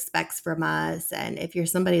 what it expects from us. And if you're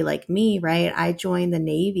somebody like me, right, I joined the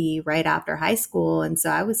Navy right after high school. And so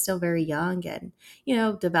I was still very young and,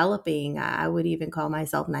 developing. I would even call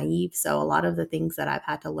myself naive. So a lot of the things that I've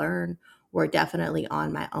had to learn were definitely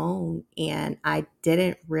on my own. And I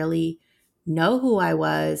didn't really know who I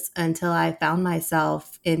was until I found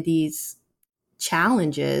myself in these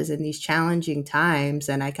challenges and these challenging times,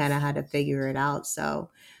 and I kind of had to figure it out. So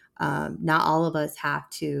not all of us have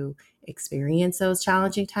to experience those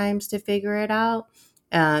challenging times to figure it out.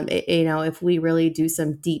 If we really do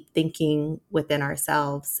some deep thinking within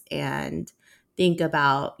ourselves and think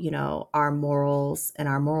about, our morals and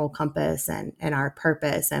our moral compass, and our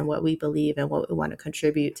purpose and what we believe and what we want to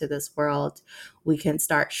contribute to this world, we can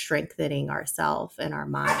start strengthening ourselves and our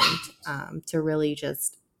mind, to really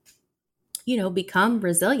just, become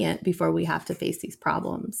resilient before we have to face these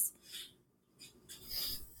problems.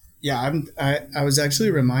 Yeah, I was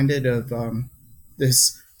actually reminded of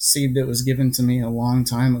this seed that was given to me a long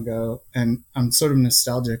time ago, and I'm sort of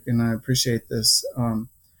nostalgic, and I appreciate this.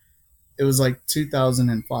 It was like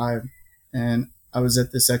 2005, and I was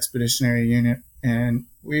at this expeditionary unit, and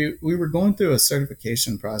we were going through a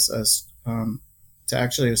certification process to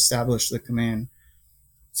actually establish the command.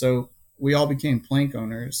 So we all became plank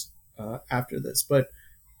owners after this, but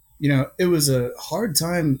it was a hard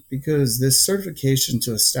time because this certification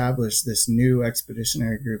to establish this new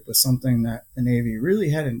expeditionary group was something that the Navy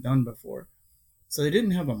really hadn't done before. So they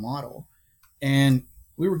didn't have a model. And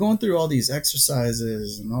we were going through all these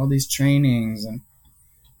exercises and all these trainings, and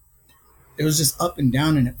it was just up and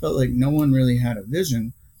down, and it felt like no one really had a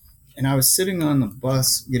vision. And I was sitting on the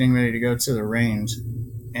bus getting ready to go to the range,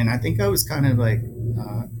 and I think I was kind of like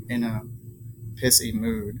in a pissy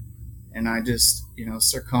mood, and I just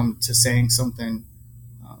succumbed to saying something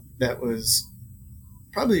that was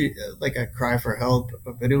probably like a cry for help,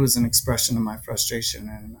 but it was an expression of my frustration.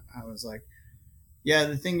 And I was like, yeah,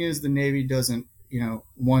 the thing is, the Navy doesn't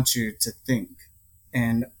want you to think.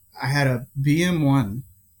 And I had a BM1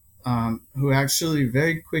 who actually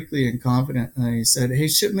very quickly and confidently said, hey,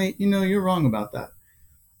 shipmate, you're wrong about that.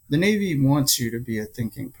 The Navy wants you to be a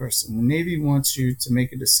thinking person. The Navy wants you to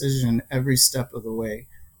make a decision every step of the way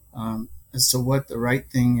as to what the right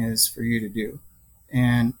thing is for you to do.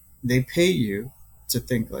 And they pay you to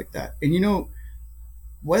think like that. And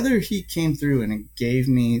whether he came through and gave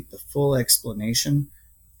me the full explanation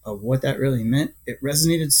of what that really meant, it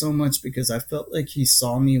resonated so much because I felt like he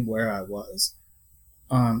saw me where I was.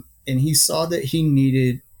 And he saw that he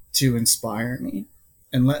needed to inspire me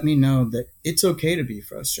and let me know that it's okay to be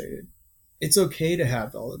frustrated. It's okay to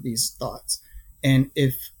have all of these thoughts. And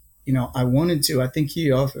if, I wanted to, I think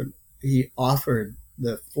he offered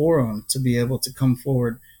the forum to be able to come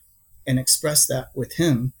forward and express that with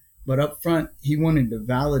him. But up front, he wanted to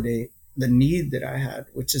validate the need that I had,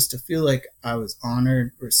 which is to feel like I was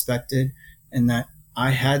honored, respected, and that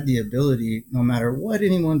I had the ability, no matter what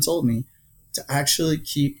anyone told me, to actually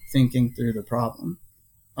keep thinking through the problem.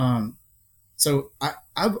 So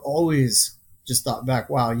I've always just thought back,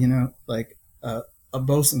 wow, like a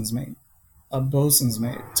bosun's mate,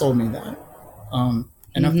 told me that.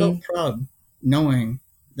 And I Mm-hmm. felt proud knowing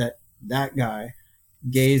that that guy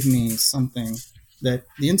gave me something that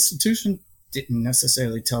the institution didn't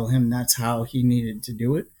necessarily tell him that's how he needed to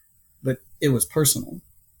do it, but it was personal.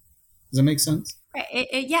 Does that make sense?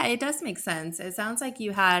 Right. Yeah, it does make sense. It sounds like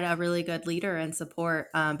you had a really good leader and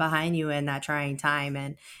support behind you in that trying time,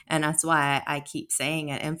 and that's why I keep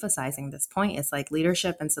saying and emphasizing this point. It's like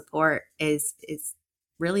leadership and support is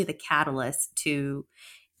really the catalyst to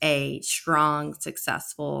a strong,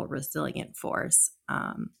 successful, resilient force,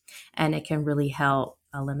 and it can really help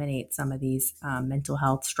eliminate some of these mental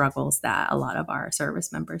health struggles that a lot of our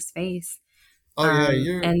service members face. Oh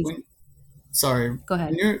yeah, And sorry. go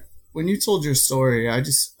ahead. When you told your story,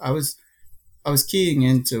 I was keying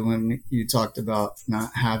into when you talked about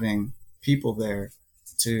not having people there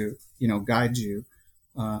to guide you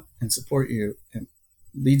and support you and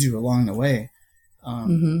lead you along the way,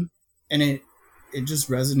 um, Mm-hmm. and it just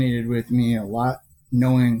resonated with me a lot,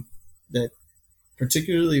 knowing that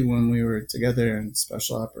particularly when we were together in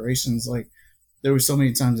special operations, like there were so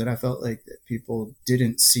many times that I felt like that people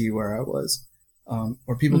didn't see where I was,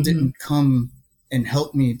 or people Mm-hmm. didn't come and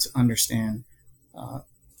help me to understand uh,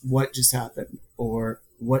 what just happened or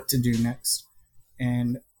what to do next.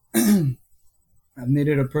 And I've made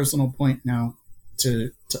it a personal point now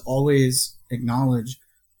to always acknowledge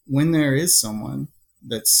when there is someone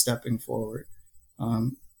that's stepping forward,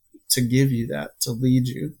 um, to give you that, to lead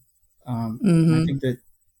you. And I Mm-hmm. think that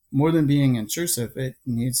more than being intrusive, it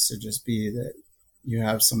needs to just be that you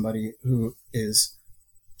have somebody who is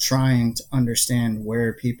trying to understand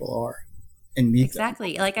where people are and meet them.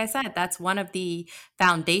 Exactly. Like I said, that's one of the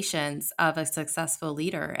foundations of a successful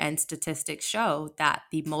leader. And statistics show that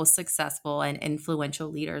the most successful and influential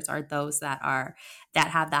leaders are those that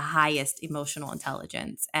have the highest emotional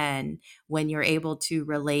intelligence. And when you're able to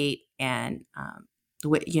relate and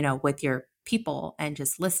with your people and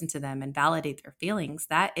just listen to them and validate their feelings,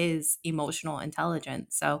 that is emotional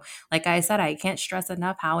intelligence. So, like I said, I can't stress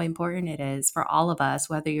enough how important it is for all of us,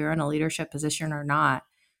 whether you're in a leadership position or not,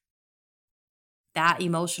 that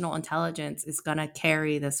emotional intelligence is going to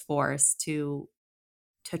carry this force to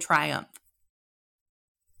triumph.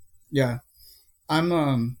 Yeah,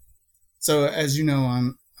 I'm so as you know,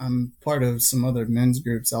 I'm part of some other men's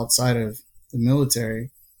groups outside of the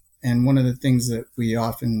military, and one of the things that we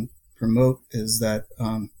often promote is that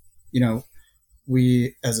you know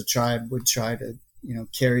we as a tribe would try to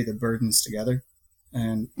carry the burdens together.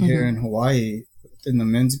 And here Hmm. in Hawaii, within the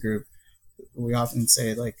men's group, we often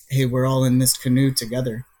say like, "Hey, we're all in this canoe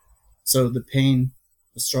together." So the pain,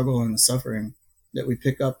 the struggle, and the suffering that we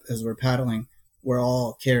pick up as we're paddling, we're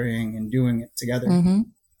all carrying and doing it together. Hmm.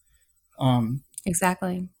 Um,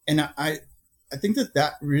 Exactly. and I think that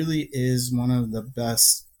that really is one of the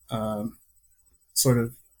best sort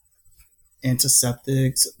of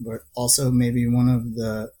antiseptics, but also maybe one of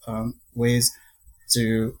the ways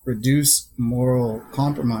to reduce moral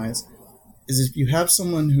compromise is if you have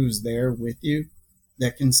someone who's there with you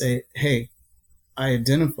that can say, hey, I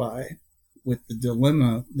identify with the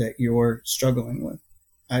dilemma that you're struggling with.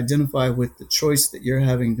 I identify with the choice that you're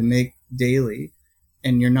having to make daily,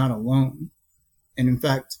 and you're not alone. And in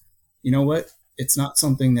fact, you know what? It's not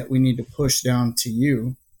something that we need to push down to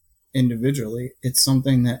you individually. It's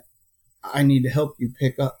something that I need to help you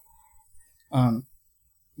pick up. Um,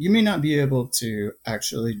 you may not be able to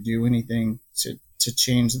actually do anything to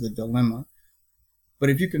change the dilemma, but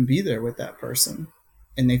if you can be there with that person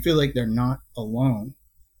and they feel like they're not alone,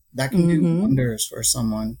 that can do Mm-hmm. wonders for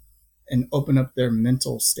someone and open up their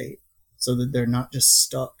mental state so that they're not just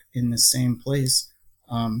stuck in the same place,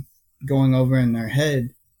 going over in their head,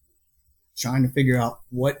 trying to figure out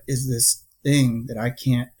what is this thing that I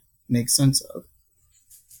can't make sense of.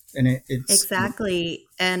 And it's Exactly.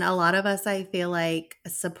 And a lot of us, I feel like,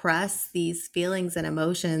 suppress these feelings and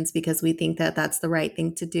emotions because we think that that's the right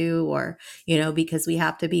thing to do, or, because we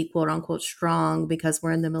have to be quote unquote strong because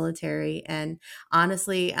we're in the military. And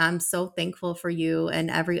honestly, I'm so thankful for you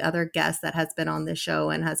and every other guest that has been on the show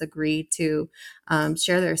and has agreed to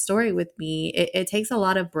share their story with me. It takes a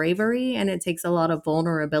lot of bravery and it takes a lot of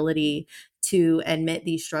vulnerability to admit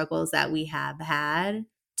these struggles that we have had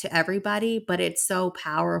to everybody, but it's so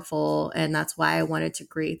powerful. And that's why I wanted to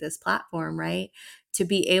create this platform, right? To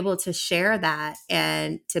be able to share that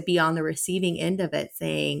and to be on the receiving end of it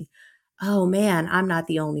saying, oh man, I'm not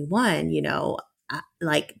the only one,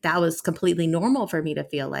 like that was completely normal for me to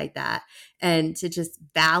feel like that. And to just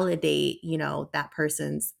validate, that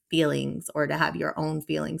person's feelings or to have your own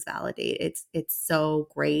feelings validate. It's so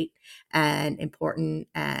great and important,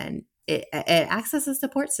 and it acts as a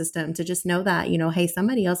support system to just know that, hey,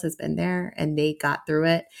 somebody else has been there and they got through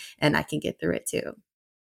it and I can get through it too.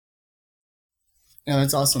 Yeah,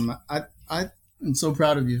 that's awesome. I am so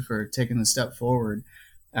proud of you for taking the step forward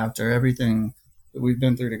after everything that we've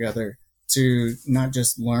been through together to not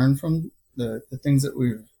just learn from the things that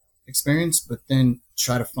we've experienced, but then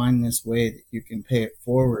try to find this way that you can pay it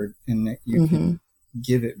forward and that you Mm-hmm. can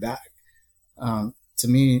give it back. To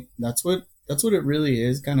me, that's what it really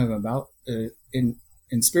is kind of about in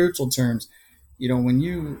spiritual terms. You know, when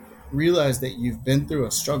you realize that you've been through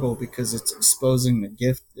a struggle because it's exposing the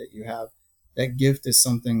gift that you have, that gift is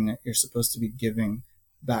something that you're supposed to be giving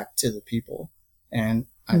back to the people. And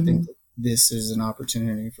I think Mm-hmm. that this is an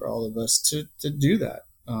opportunity for all of us to do that.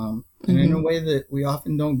 And in a Mm-hmm. way that we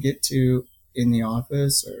often don't get to in the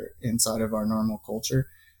office or inside of our normal culture,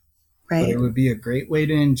 but it Right. would be a great way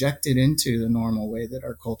to inject it into the normal way that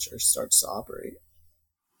our culture starts to operate.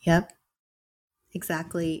 Yep.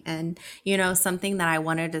 Exactly. And, something that I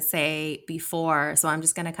wanted to say before, so I'm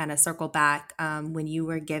just going to kind of circle back when you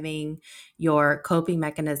were giving your coping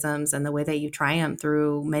mechanisms and the way that you triumphed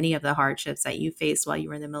through many of the hardships that you faced while you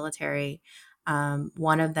were in the military.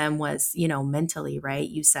 One of them was, mentally, right?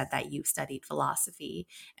 You said that you studied philosophy.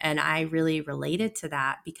 And I really related to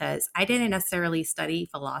that because I didn't necessarily study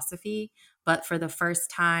philosophy, but for the first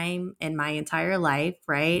time in my entire life,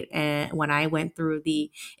 right? And when I went through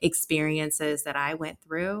the experiences that I went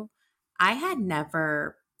through, I had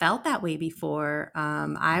never felt that way before.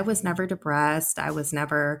 I was never depressed. I was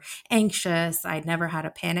never anxious. I'd never had a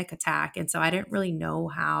panic attack. And so I didn't really know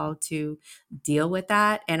how to deal with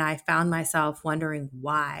that. And I found myself wondering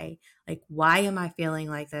why. Like, why am I feeling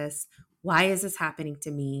like this? Why is this happening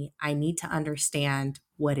to me? I need to understand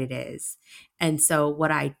what it is. And so,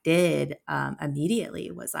 what I did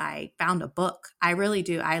immediately was I found a book. I really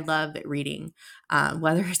do. I love reading,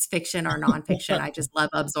 whether it's fiction or nonfiction. I just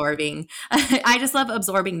love absorbing. I just love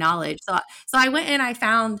absorbing knowledge. So I went and I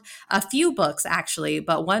found a few books actually,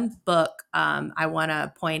 but one book I want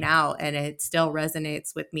to point out, and it still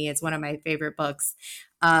resonates with me. It's one of my favorite books.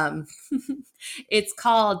 Um, it's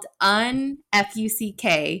called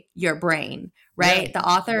Unfuck Your Brain. Yeah, Right. The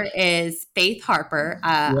author is Faith Harper.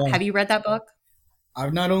 yeah. Have you read that book?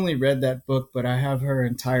 I've not only read that book, but I have her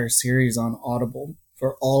entire series on Audible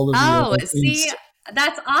for all of the Oh, see, orphans.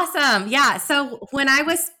 that's awesome. Yeah. So when I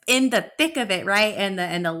was in the thick of it, right,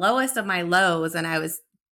 and the lowest of my lows, and I was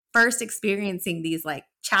first experiencing these like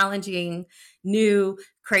challenging, new,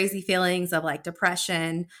 crazy feelings of like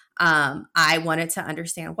depression, I wanted to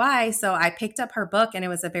understand why. So I picked up her book, and it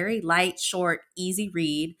was a very light, short, easy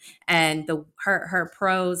read, and the her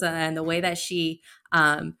prose and the way that she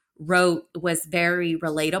wrote was very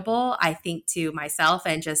relatable, I think, to myself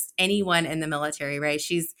and just anyone in the military, right?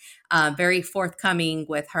 She's very forthcoming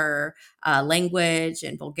with her language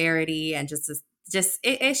and vulgarity and just just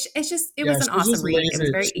it's just it Yeah, was an awesome read. It was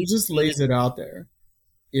very she easy just reading. lays it out there,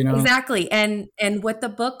 you know? Exactly. And what the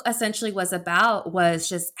book essentially was about was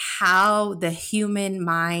just how the human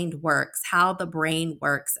mind works, how the brain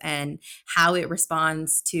works and how it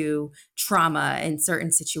responds to trauma in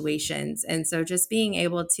certain situations. And so just being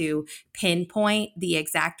able to pinpoint the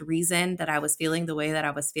exact reason that I was feeling the way that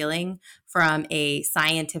I was feeling from a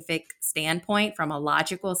scientific standpoint, from a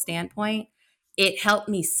logical standpoint, it helped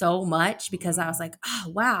me so much because I was like, "Oh,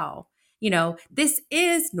 wow, this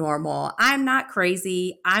is normal. I'm not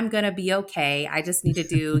crazy. I'm going to be okay. I just need to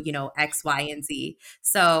do, X, Y, and Z."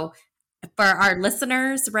 So, for our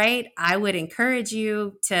listeners, right, I would encourage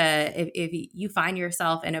you to, if you find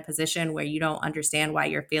yourself in a position where you don't understand why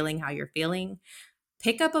you're feeling how you're feeling,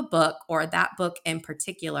 pick up a book or that book in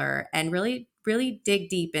particular and really, really dig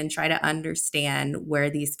deep and try to understand where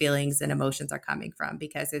these feelings and emotions are coming from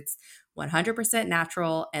because it's 100%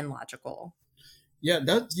 natural and logical. Yeah,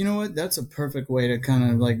 that you know what? That's a perfect way to kind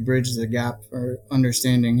of like bridge the gap for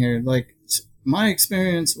understanding here. Like my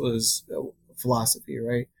experience was philosophy,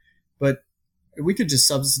 right? But we could just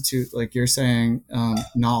substitute, like you're saying,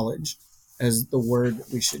 knowledge as the word that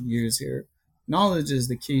we should use here. Knowledge is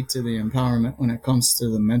the key to the empowerment when it comes to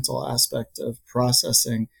the mental aspect of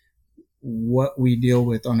processing what we deal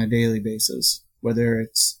with on a daily basis, whether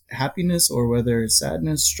it's happiness or whether it's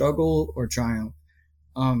sadness, struggle or triumph.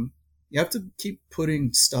 um, you have to keep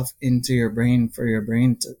putting stuff into your brain for your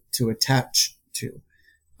brain to attach to,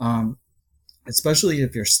 um, especially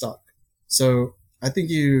if you're stuck. So I think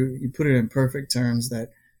you put it in perfect terms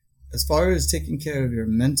that as far as taking care of your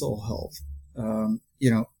mental health,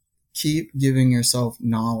 keep giving yourself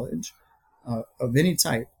knowledge of any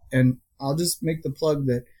type. And I'll just make the plug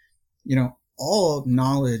that, all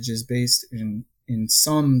knowledge is based in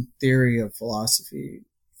some theory of philosophy.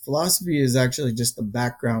 Philosophy is actually just the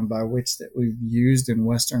background by which that we've used in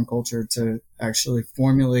Western culture to actually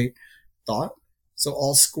formulate thought. So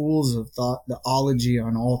all schools of thought, the ology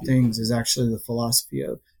on all things is actually the philosophy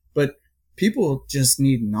of. But people just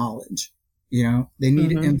need knowledge. They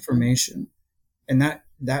need Mm-hmm. information, and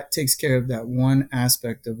that takes care of that one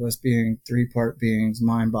aspect of us being three-part beings: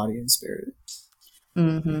 mind, body, and spirit.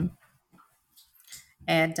 Mm-hmm.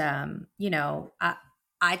 And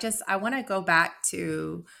I want to go back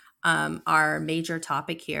to our major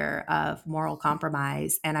topic here of moral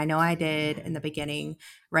compromise. And I know I did in the beginning,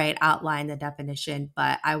 right, outline the definition,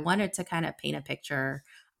 but I wanted to kind of paint a picture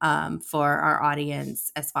for our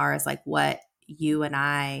audience as far as like what you and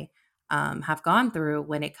I have gone through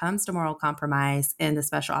when it comes to moral compromise in the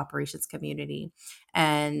special operations community.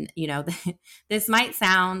 And, this might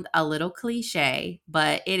sound a little cliche,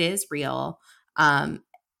 but it is real. um,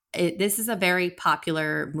 this is a very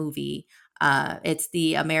popular movie. It's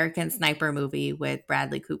the American Sniper movie with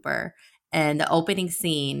Bradley Cooper. And the opening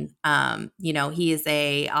scene, he is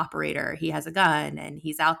a operator. He has a gun, and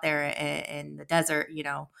he's out there in the desert,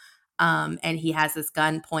 and he has this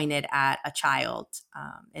gun pointed at a child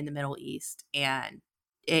in the Middle East, and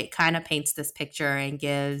it kind of paints this picture and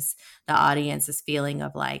gives the audience this feeling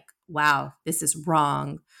of like, wow, this is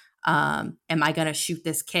wrong. Am I going to shoot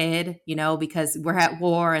this kid? Because we're at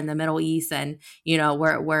war in the Middle East, and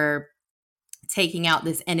we're taking out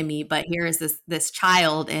this enemy, but here is this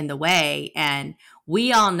child in the way, and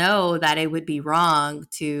we all know that it would be wrong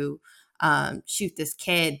to shoot this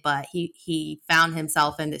kid, but he found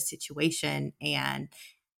himself in this situation, and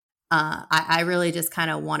I really just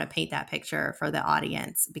kind of want to paint that picture for the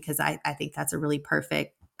audience because I think that's a really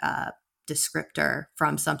perfect descriptor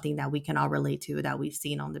from something that we can all relate to that we've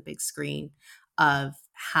seen on the big screen of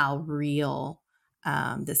how real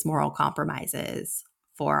this moral compromise is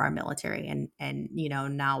for our military. And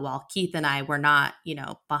now while Keith and I were not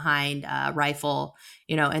behind a rifle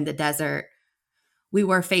in the desert, we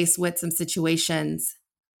were faced with some situations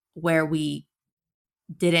where we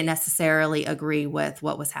didn't necessarily agree with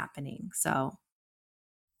what was happening. So, what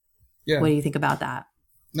Yeah. do you think about that?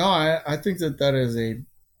 No, I think that is a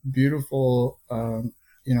beautiful,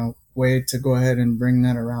 way to go ahead and bring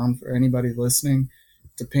that around for anybody listening,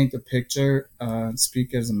 to paint the picture,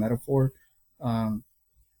 speak as a metaphor. Um,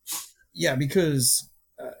 yeah, because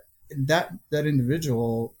that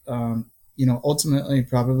individual, ultimately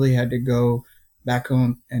probably had to go back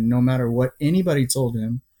home, and no matter what anybody told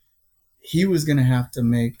him, he was going to have to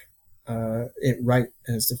make it right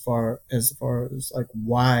as far as like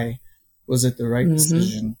why was it the right Mm-hmm.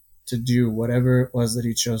 decision to do whatever it was that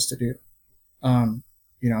he chose to do.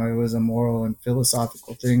 It was a moral and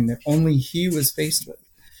philosophical thing that only he was faced with.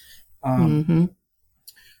 Um, Mm-hmm.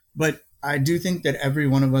 but I do think that every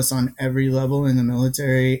one of us on every level in the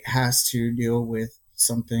military has to deal with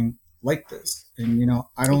something like this. And you know,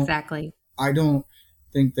 Exactly. I don't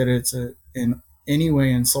think that it's in any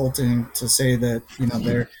way insulting to say that you know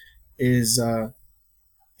there is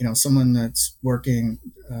you know someone that's working,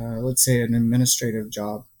 let's say, an administrative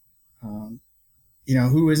job, um, you know,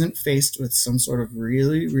 who isn't faced with some sort of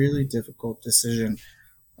really really difficult decision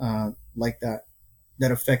like that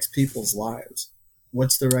that affects people's lives.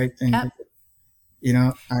 What's the right thing to Yep. do? You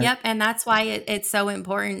know, Yep. And that's why it's so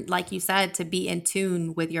important, like you said, to be in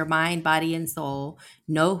tune with your mind, body, and soul.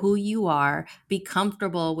 Know who you are, be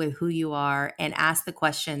comfortable with who you are, and ask the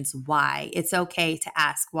questions why. It's okay to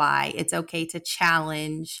ask why. It's okay to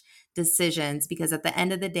challenge decisions because at the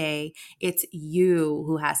end of the day, it's you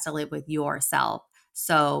who has to live with yourself.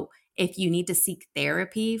 So if you need to seek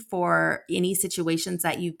therapy for any situations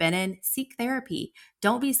that you've been in, seek therapy.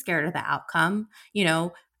 Don't be scared of the outcome. You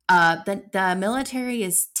know, the military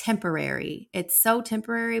is temporary. It's so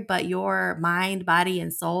temporary, but your mind, body,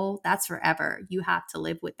 and soul, that's forever. You have to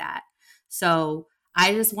live with that. So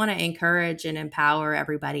I just want to encourage and empower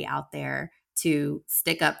everybody out there to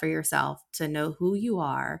stick up for yourself, to know who you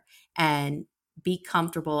are, and be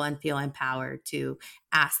comfortable and feel empowered to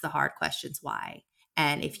ask the hard questions why.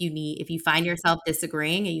 And if you find yourself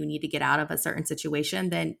disagreeing and you need to get out of a certain situation,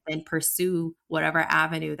 then pursue whatever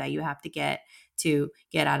avenue that you have to get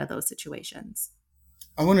out of those situations.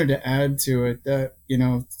 I wanted to add to it that you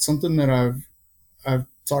know something that I've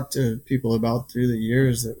talked to people about through the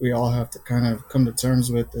years that we all have to kind of come to terms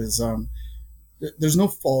with is there's no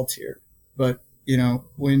fault here, but you know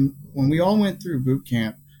when we all went through boot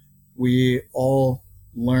camp, we all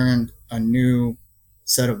learned a new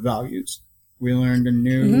set of values. We learned a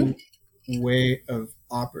new Hmm. way of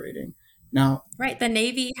operating. Now, Right. The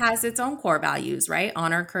Navy has its own core values, right?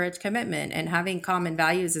 Honor, courage, commitment. And having common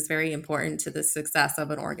values is very important to the success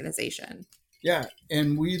of an organization. yeah,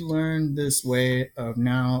 and we learned this way of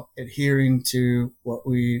now adhering to what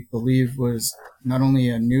we believe was not only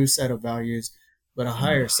a new set of values, but a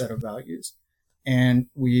higher set of values. And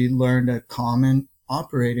we learned a common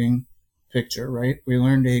operating picture, right? We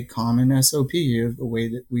learned a common SOP of the way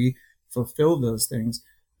that we fulfill those things.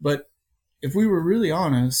 But if we were really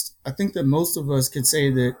honest, I think that most of us could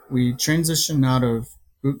say that we transitioned out of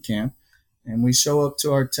boot camp and we show up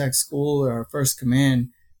to our tech school or our first command,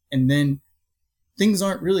 and then things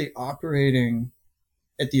aren't really operating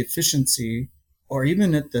at the efficiency or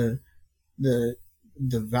even at the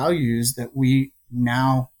the values that we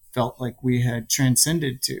now felt like we had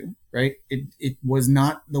transcended to, right? It was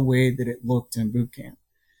not the way that it looked in boot camp.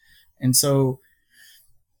 And so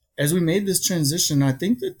as we made this transition, I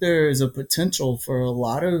think that there is a potential for a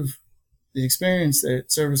lot of the experience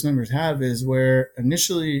that service members have is where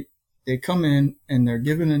initially they come in and they're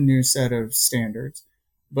given a new set of standards,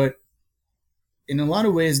 but in a lot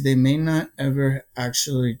of ways, they may not ever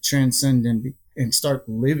actually transcend and start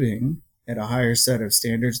living at a higher set of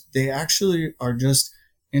standards. They actually are just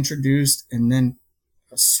introduced and then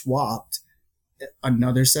swapped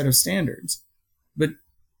another set of standards. But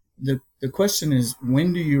the question is,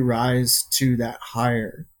 when do you rise to that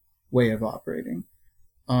higher way of operating?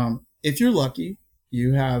 If you're lucky,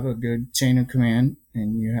 you have a good chain of command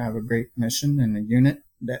and you have a great mission and a unit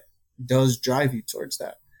that does drive you towards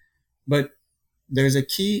that. But there's a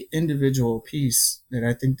key individual piece that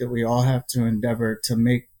I think that we all have to endeavor to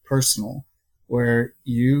make personal, where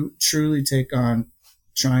you truly take on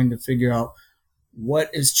trying to figure out what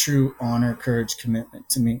is true honor, courage, commitment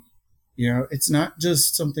to me. You know, it's not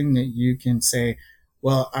just something that you can say,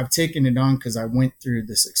 well, I've taken it on because I went through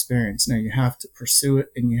this experience. No, you have to pursue it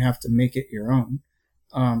and you have to make it your own.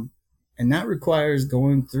 Um, and that requires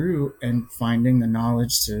going through and finding the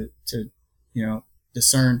knowledge to, you know,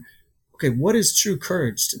 discern, okay, what is true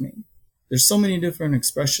courage to me? There's so many different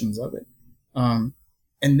expressions of it. Um,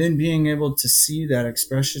 and then being able to see that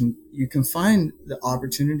expression, you can find the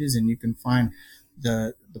opportunities and you can find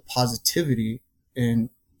the positivity in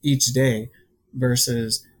each day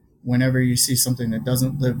versus whenever you see something that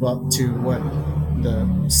doesn't live up to what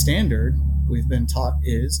the standard we've been taught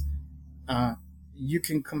is, uh, you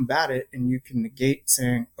can combat it and you can negate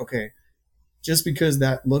saying, okay, just because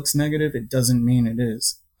that looks negative, it doesn't mean it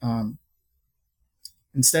is.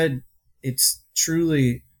 Instead, it's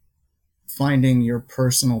truly finding your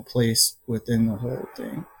personal place within the whole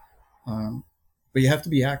thing. Um, but you have to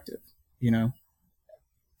be active, you know,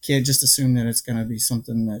 can't just assume that it's going to be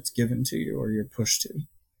something that's given to you or you're pushed to.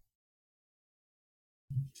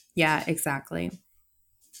 Yeah, exactly.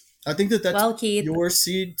 I think that that's Well, Keith, your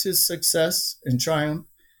seed to success and triumph.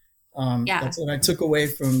 yeah. That's what I took away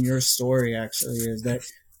from your story, actually, is that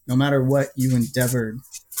no matter what, you endeavored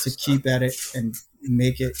to keep at it and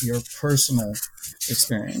make it your personal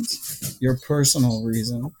experience, your personal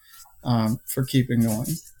reason for keeping going.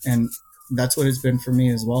 And that's what it's been for me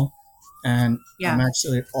as well. And I'm Yeah.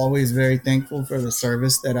 actually always very thankful for the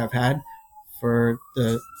service that I've had, for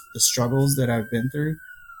the struggles that I've been through.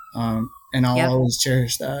 And I'll Yep. always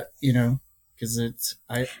cherish that, because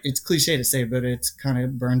it's cliche to say, but it's kind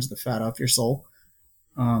of burns the fat off your soul.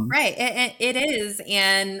 Um, Right. It is.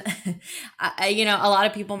 And, a lot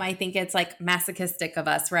of people might think it's like masochistic of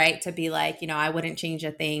us, right? To be like, I wouldn't change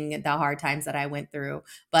a thing, the hard times that I went through.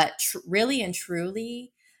 But really and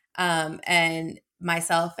truly, and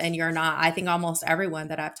myself and you're not, I think almost everyone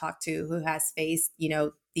that I've talked to who has faced,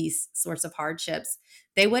 these sorts of hardships,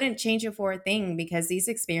 they wouldn't change it for a thing because these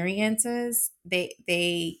experiences,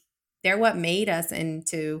 they're what made us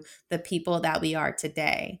into the people that we are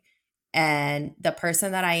today. And the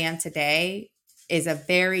person that I am today is a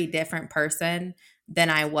very different person than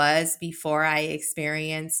I was before I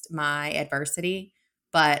experienced my adversity.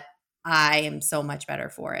 But I am so much better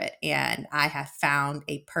for it. And I have found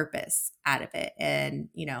a purpose out of it. And,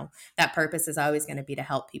 that purpose is always going to be to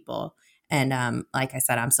help people. And like I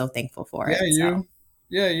said, I'm so thankful for yeah, it.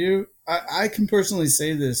 So, I can personally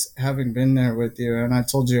say this having been there with you. And I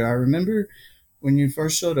told you, I remember when you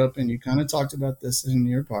first showed up and you kind of talked about this in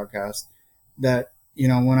your podcast, that,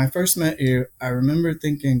 when I first met you, I remember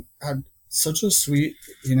thinking, God, such a sweet,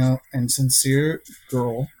 and sincere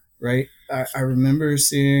girl, right? I remember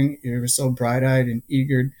seeing you were so bright eyed and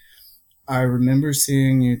eager. I remember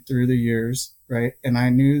seeing you through the years, right? And I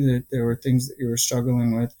knew that there were things that you were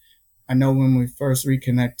struggling with. I know when we first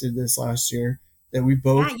reconnected this last year that we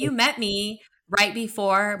both, yeah, you met me right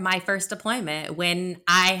before my first deployment when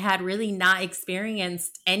I had really not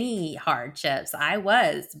experienced any hardships. I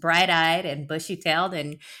was bright eyed and bushy tailed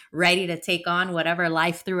and ready to take on whatever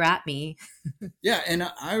life threw at me. yeah. And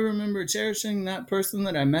I remember cherishing that person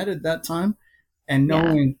that I met at that time and Yeah.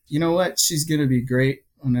 knowing, you know what, she's going to be great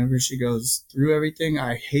whenever she goes through everything.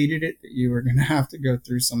 I hated it that you were going to have to go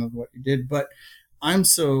through some of what you did, but I'm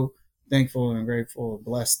so thankful and grateful and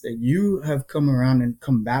blessed that you have come around and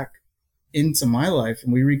come back into my life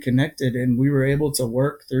and we reconnected and we were able to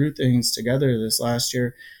work through things together this last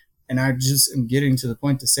year. And I just am getting to the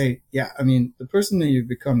point to say, yeah, I mean, the person that you've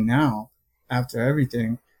become now after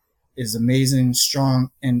everything is amazing,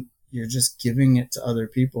 strong, and you're just giving it to other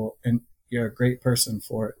people. And you're a great person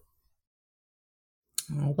for it.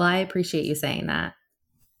 Well, I appreciate you saying that.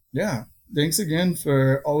 Yeah. Thanks again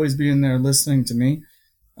for always being there listening to me.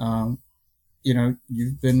 Um,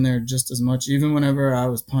 you've been there just as much, even whenever I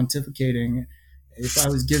was pontificating. If I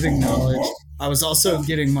was giving knowledge, I was also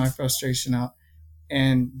getting my frustration out.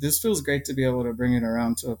 And this feels great to be able to bring it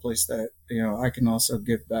around to a place that, I can also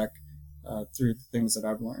give back through the things that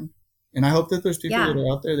I've learned. And I hope that there's people that Yeah.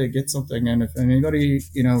 are out there that get something. And if anybody,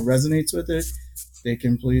 resonates with it, they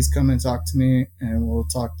can please come and talk to me and we'll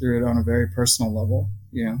talk through it on a very personal level.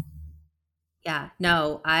 Yeah,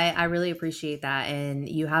 no, I really appreciate that. And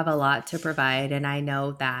you have a lot to provide. And I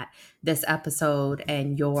know that this episode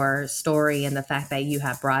and your story and the fact that you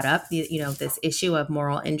have brought up, this issue of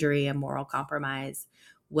moral injury and moral compromise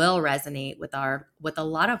will resonate with a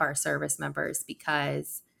lot of our service members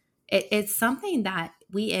because it's something that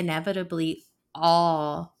we inevitably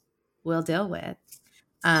all will deal with.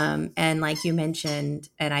 And like you mentioned,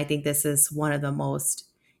 and I think this is one of the most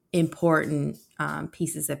important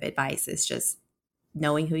pieces of advice is just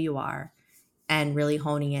knowing who you are and really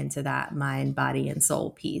honing into that mind, body, and soul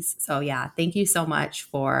piece. So, yeah, thank you so much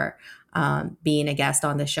for being a guest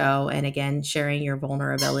on the show and again, sharing your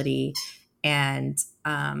vulnerability. And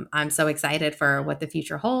I'm so excited for what the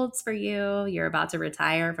future holds for you. You're about to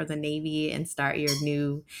retire from the Navy and start your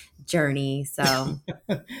new journey. So,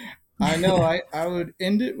 I know I would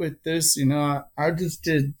end it with this. I just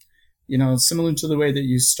did, similar to the way that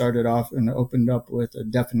you started off and opened up with a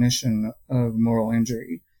definition of moral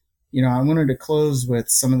injury. I wanted to close with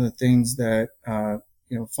some of the things that,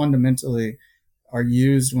 fundamentally are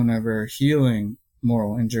used whenever healing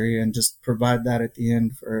moral injury and just provide that at the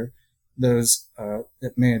end for those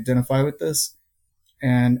that may identify with this.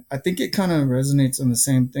 And I think it kind of resonates on the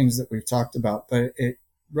same things that we've talked about, but it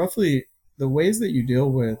roughly the ways that you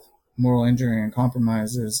deal with moral injury and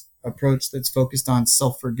compromise is approach that's focused on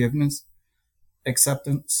self-forgiveness,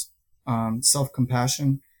 acceptance,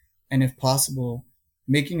 self-compassion, and if possible,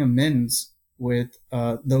 making amends with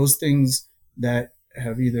those things that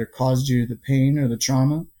have either caused you the pain or the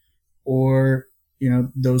trauma or,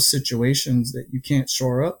 those situations that you can't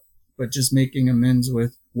shore up, but just making amends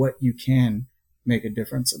with what you can make a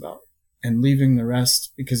difference about and leaving the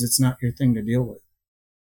rest because it's not your thing to deal with.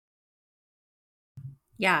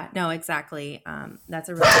 Yeah, no, exactly. That's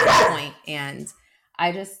a really good point. And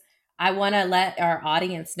I just, I want to let our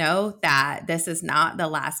audience know that this is not the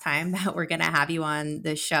last time that we're going to have you on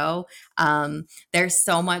the show. There's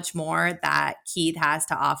so much more that Keith has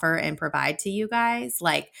to offer and provide to you guys.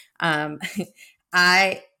 Like,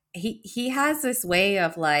 I, he has this way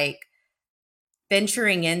of like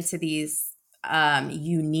venturing into these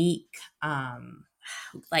unique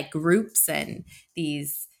like groups and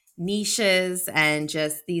these niches and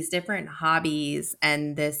just these different hobbies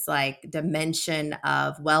and this like dimension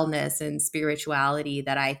of wellness and spirituality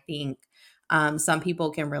that I think some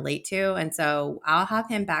people can relate to. And so I'll have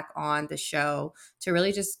him back on the show to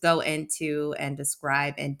really just go into and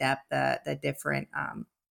describe in depth the different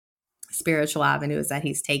spiritual avenues that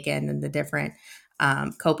he's taken and the different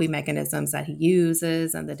coping mechanisms that he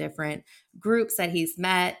uses and the different groups that he's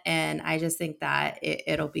met. And I just think that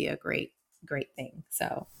it'll be a great thing.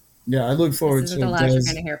 So Yeah, I look this forward isn't to the it, last you're Des.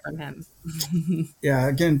 going to hear from him. Yeah,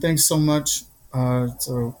 again, thanks so much.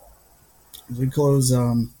 So as we close,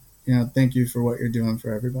 thank you for what you're doing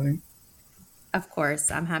for everybody. Of course,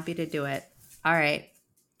 I'm happy to do it. All right.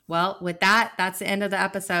 Well, with that, that's the end of the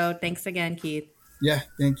episode. Thanks again, Keith. Yeah,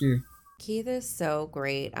 thank you. Keith is so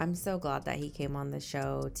great. I'm so glad that he came on the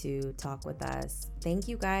show to talk with us. Thank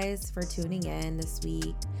you guys for tuning in this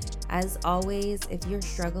week. As always, if you're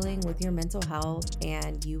struggling with your mental health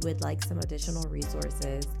and you would like some additional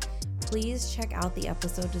resources, please check out the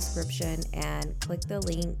episode description and click the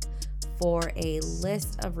link for a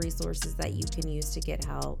list of resources that you can use to get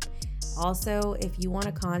help. Also, if you want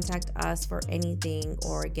to contact us for anything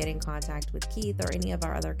or get in contact with Keith or any of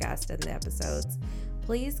our other guests in the episodes,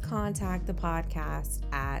 please contact the podcast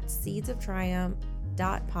at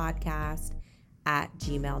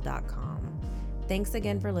seedsoftriumph.podcast@gmail.com. Thanks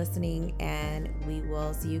again for listening, and we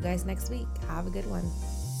will see you guys next week. Have a good one.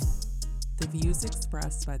 The views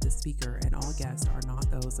expressed by the speaker and all guests are not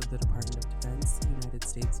those of the Department of Defense, United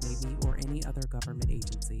States Navy, or any other government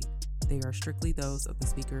agency. They are strictly those of the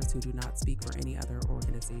speakers who do not speak for any other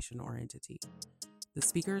organization or entity. The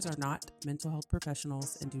speakers are not mental health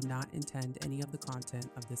professionals and do not intend any of the content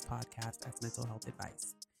of this podcast as mental health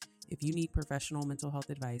advice. If you need professional mental health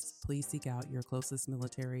advice, please seek out your closest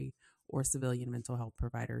military or civilian mental health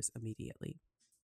providers immediately.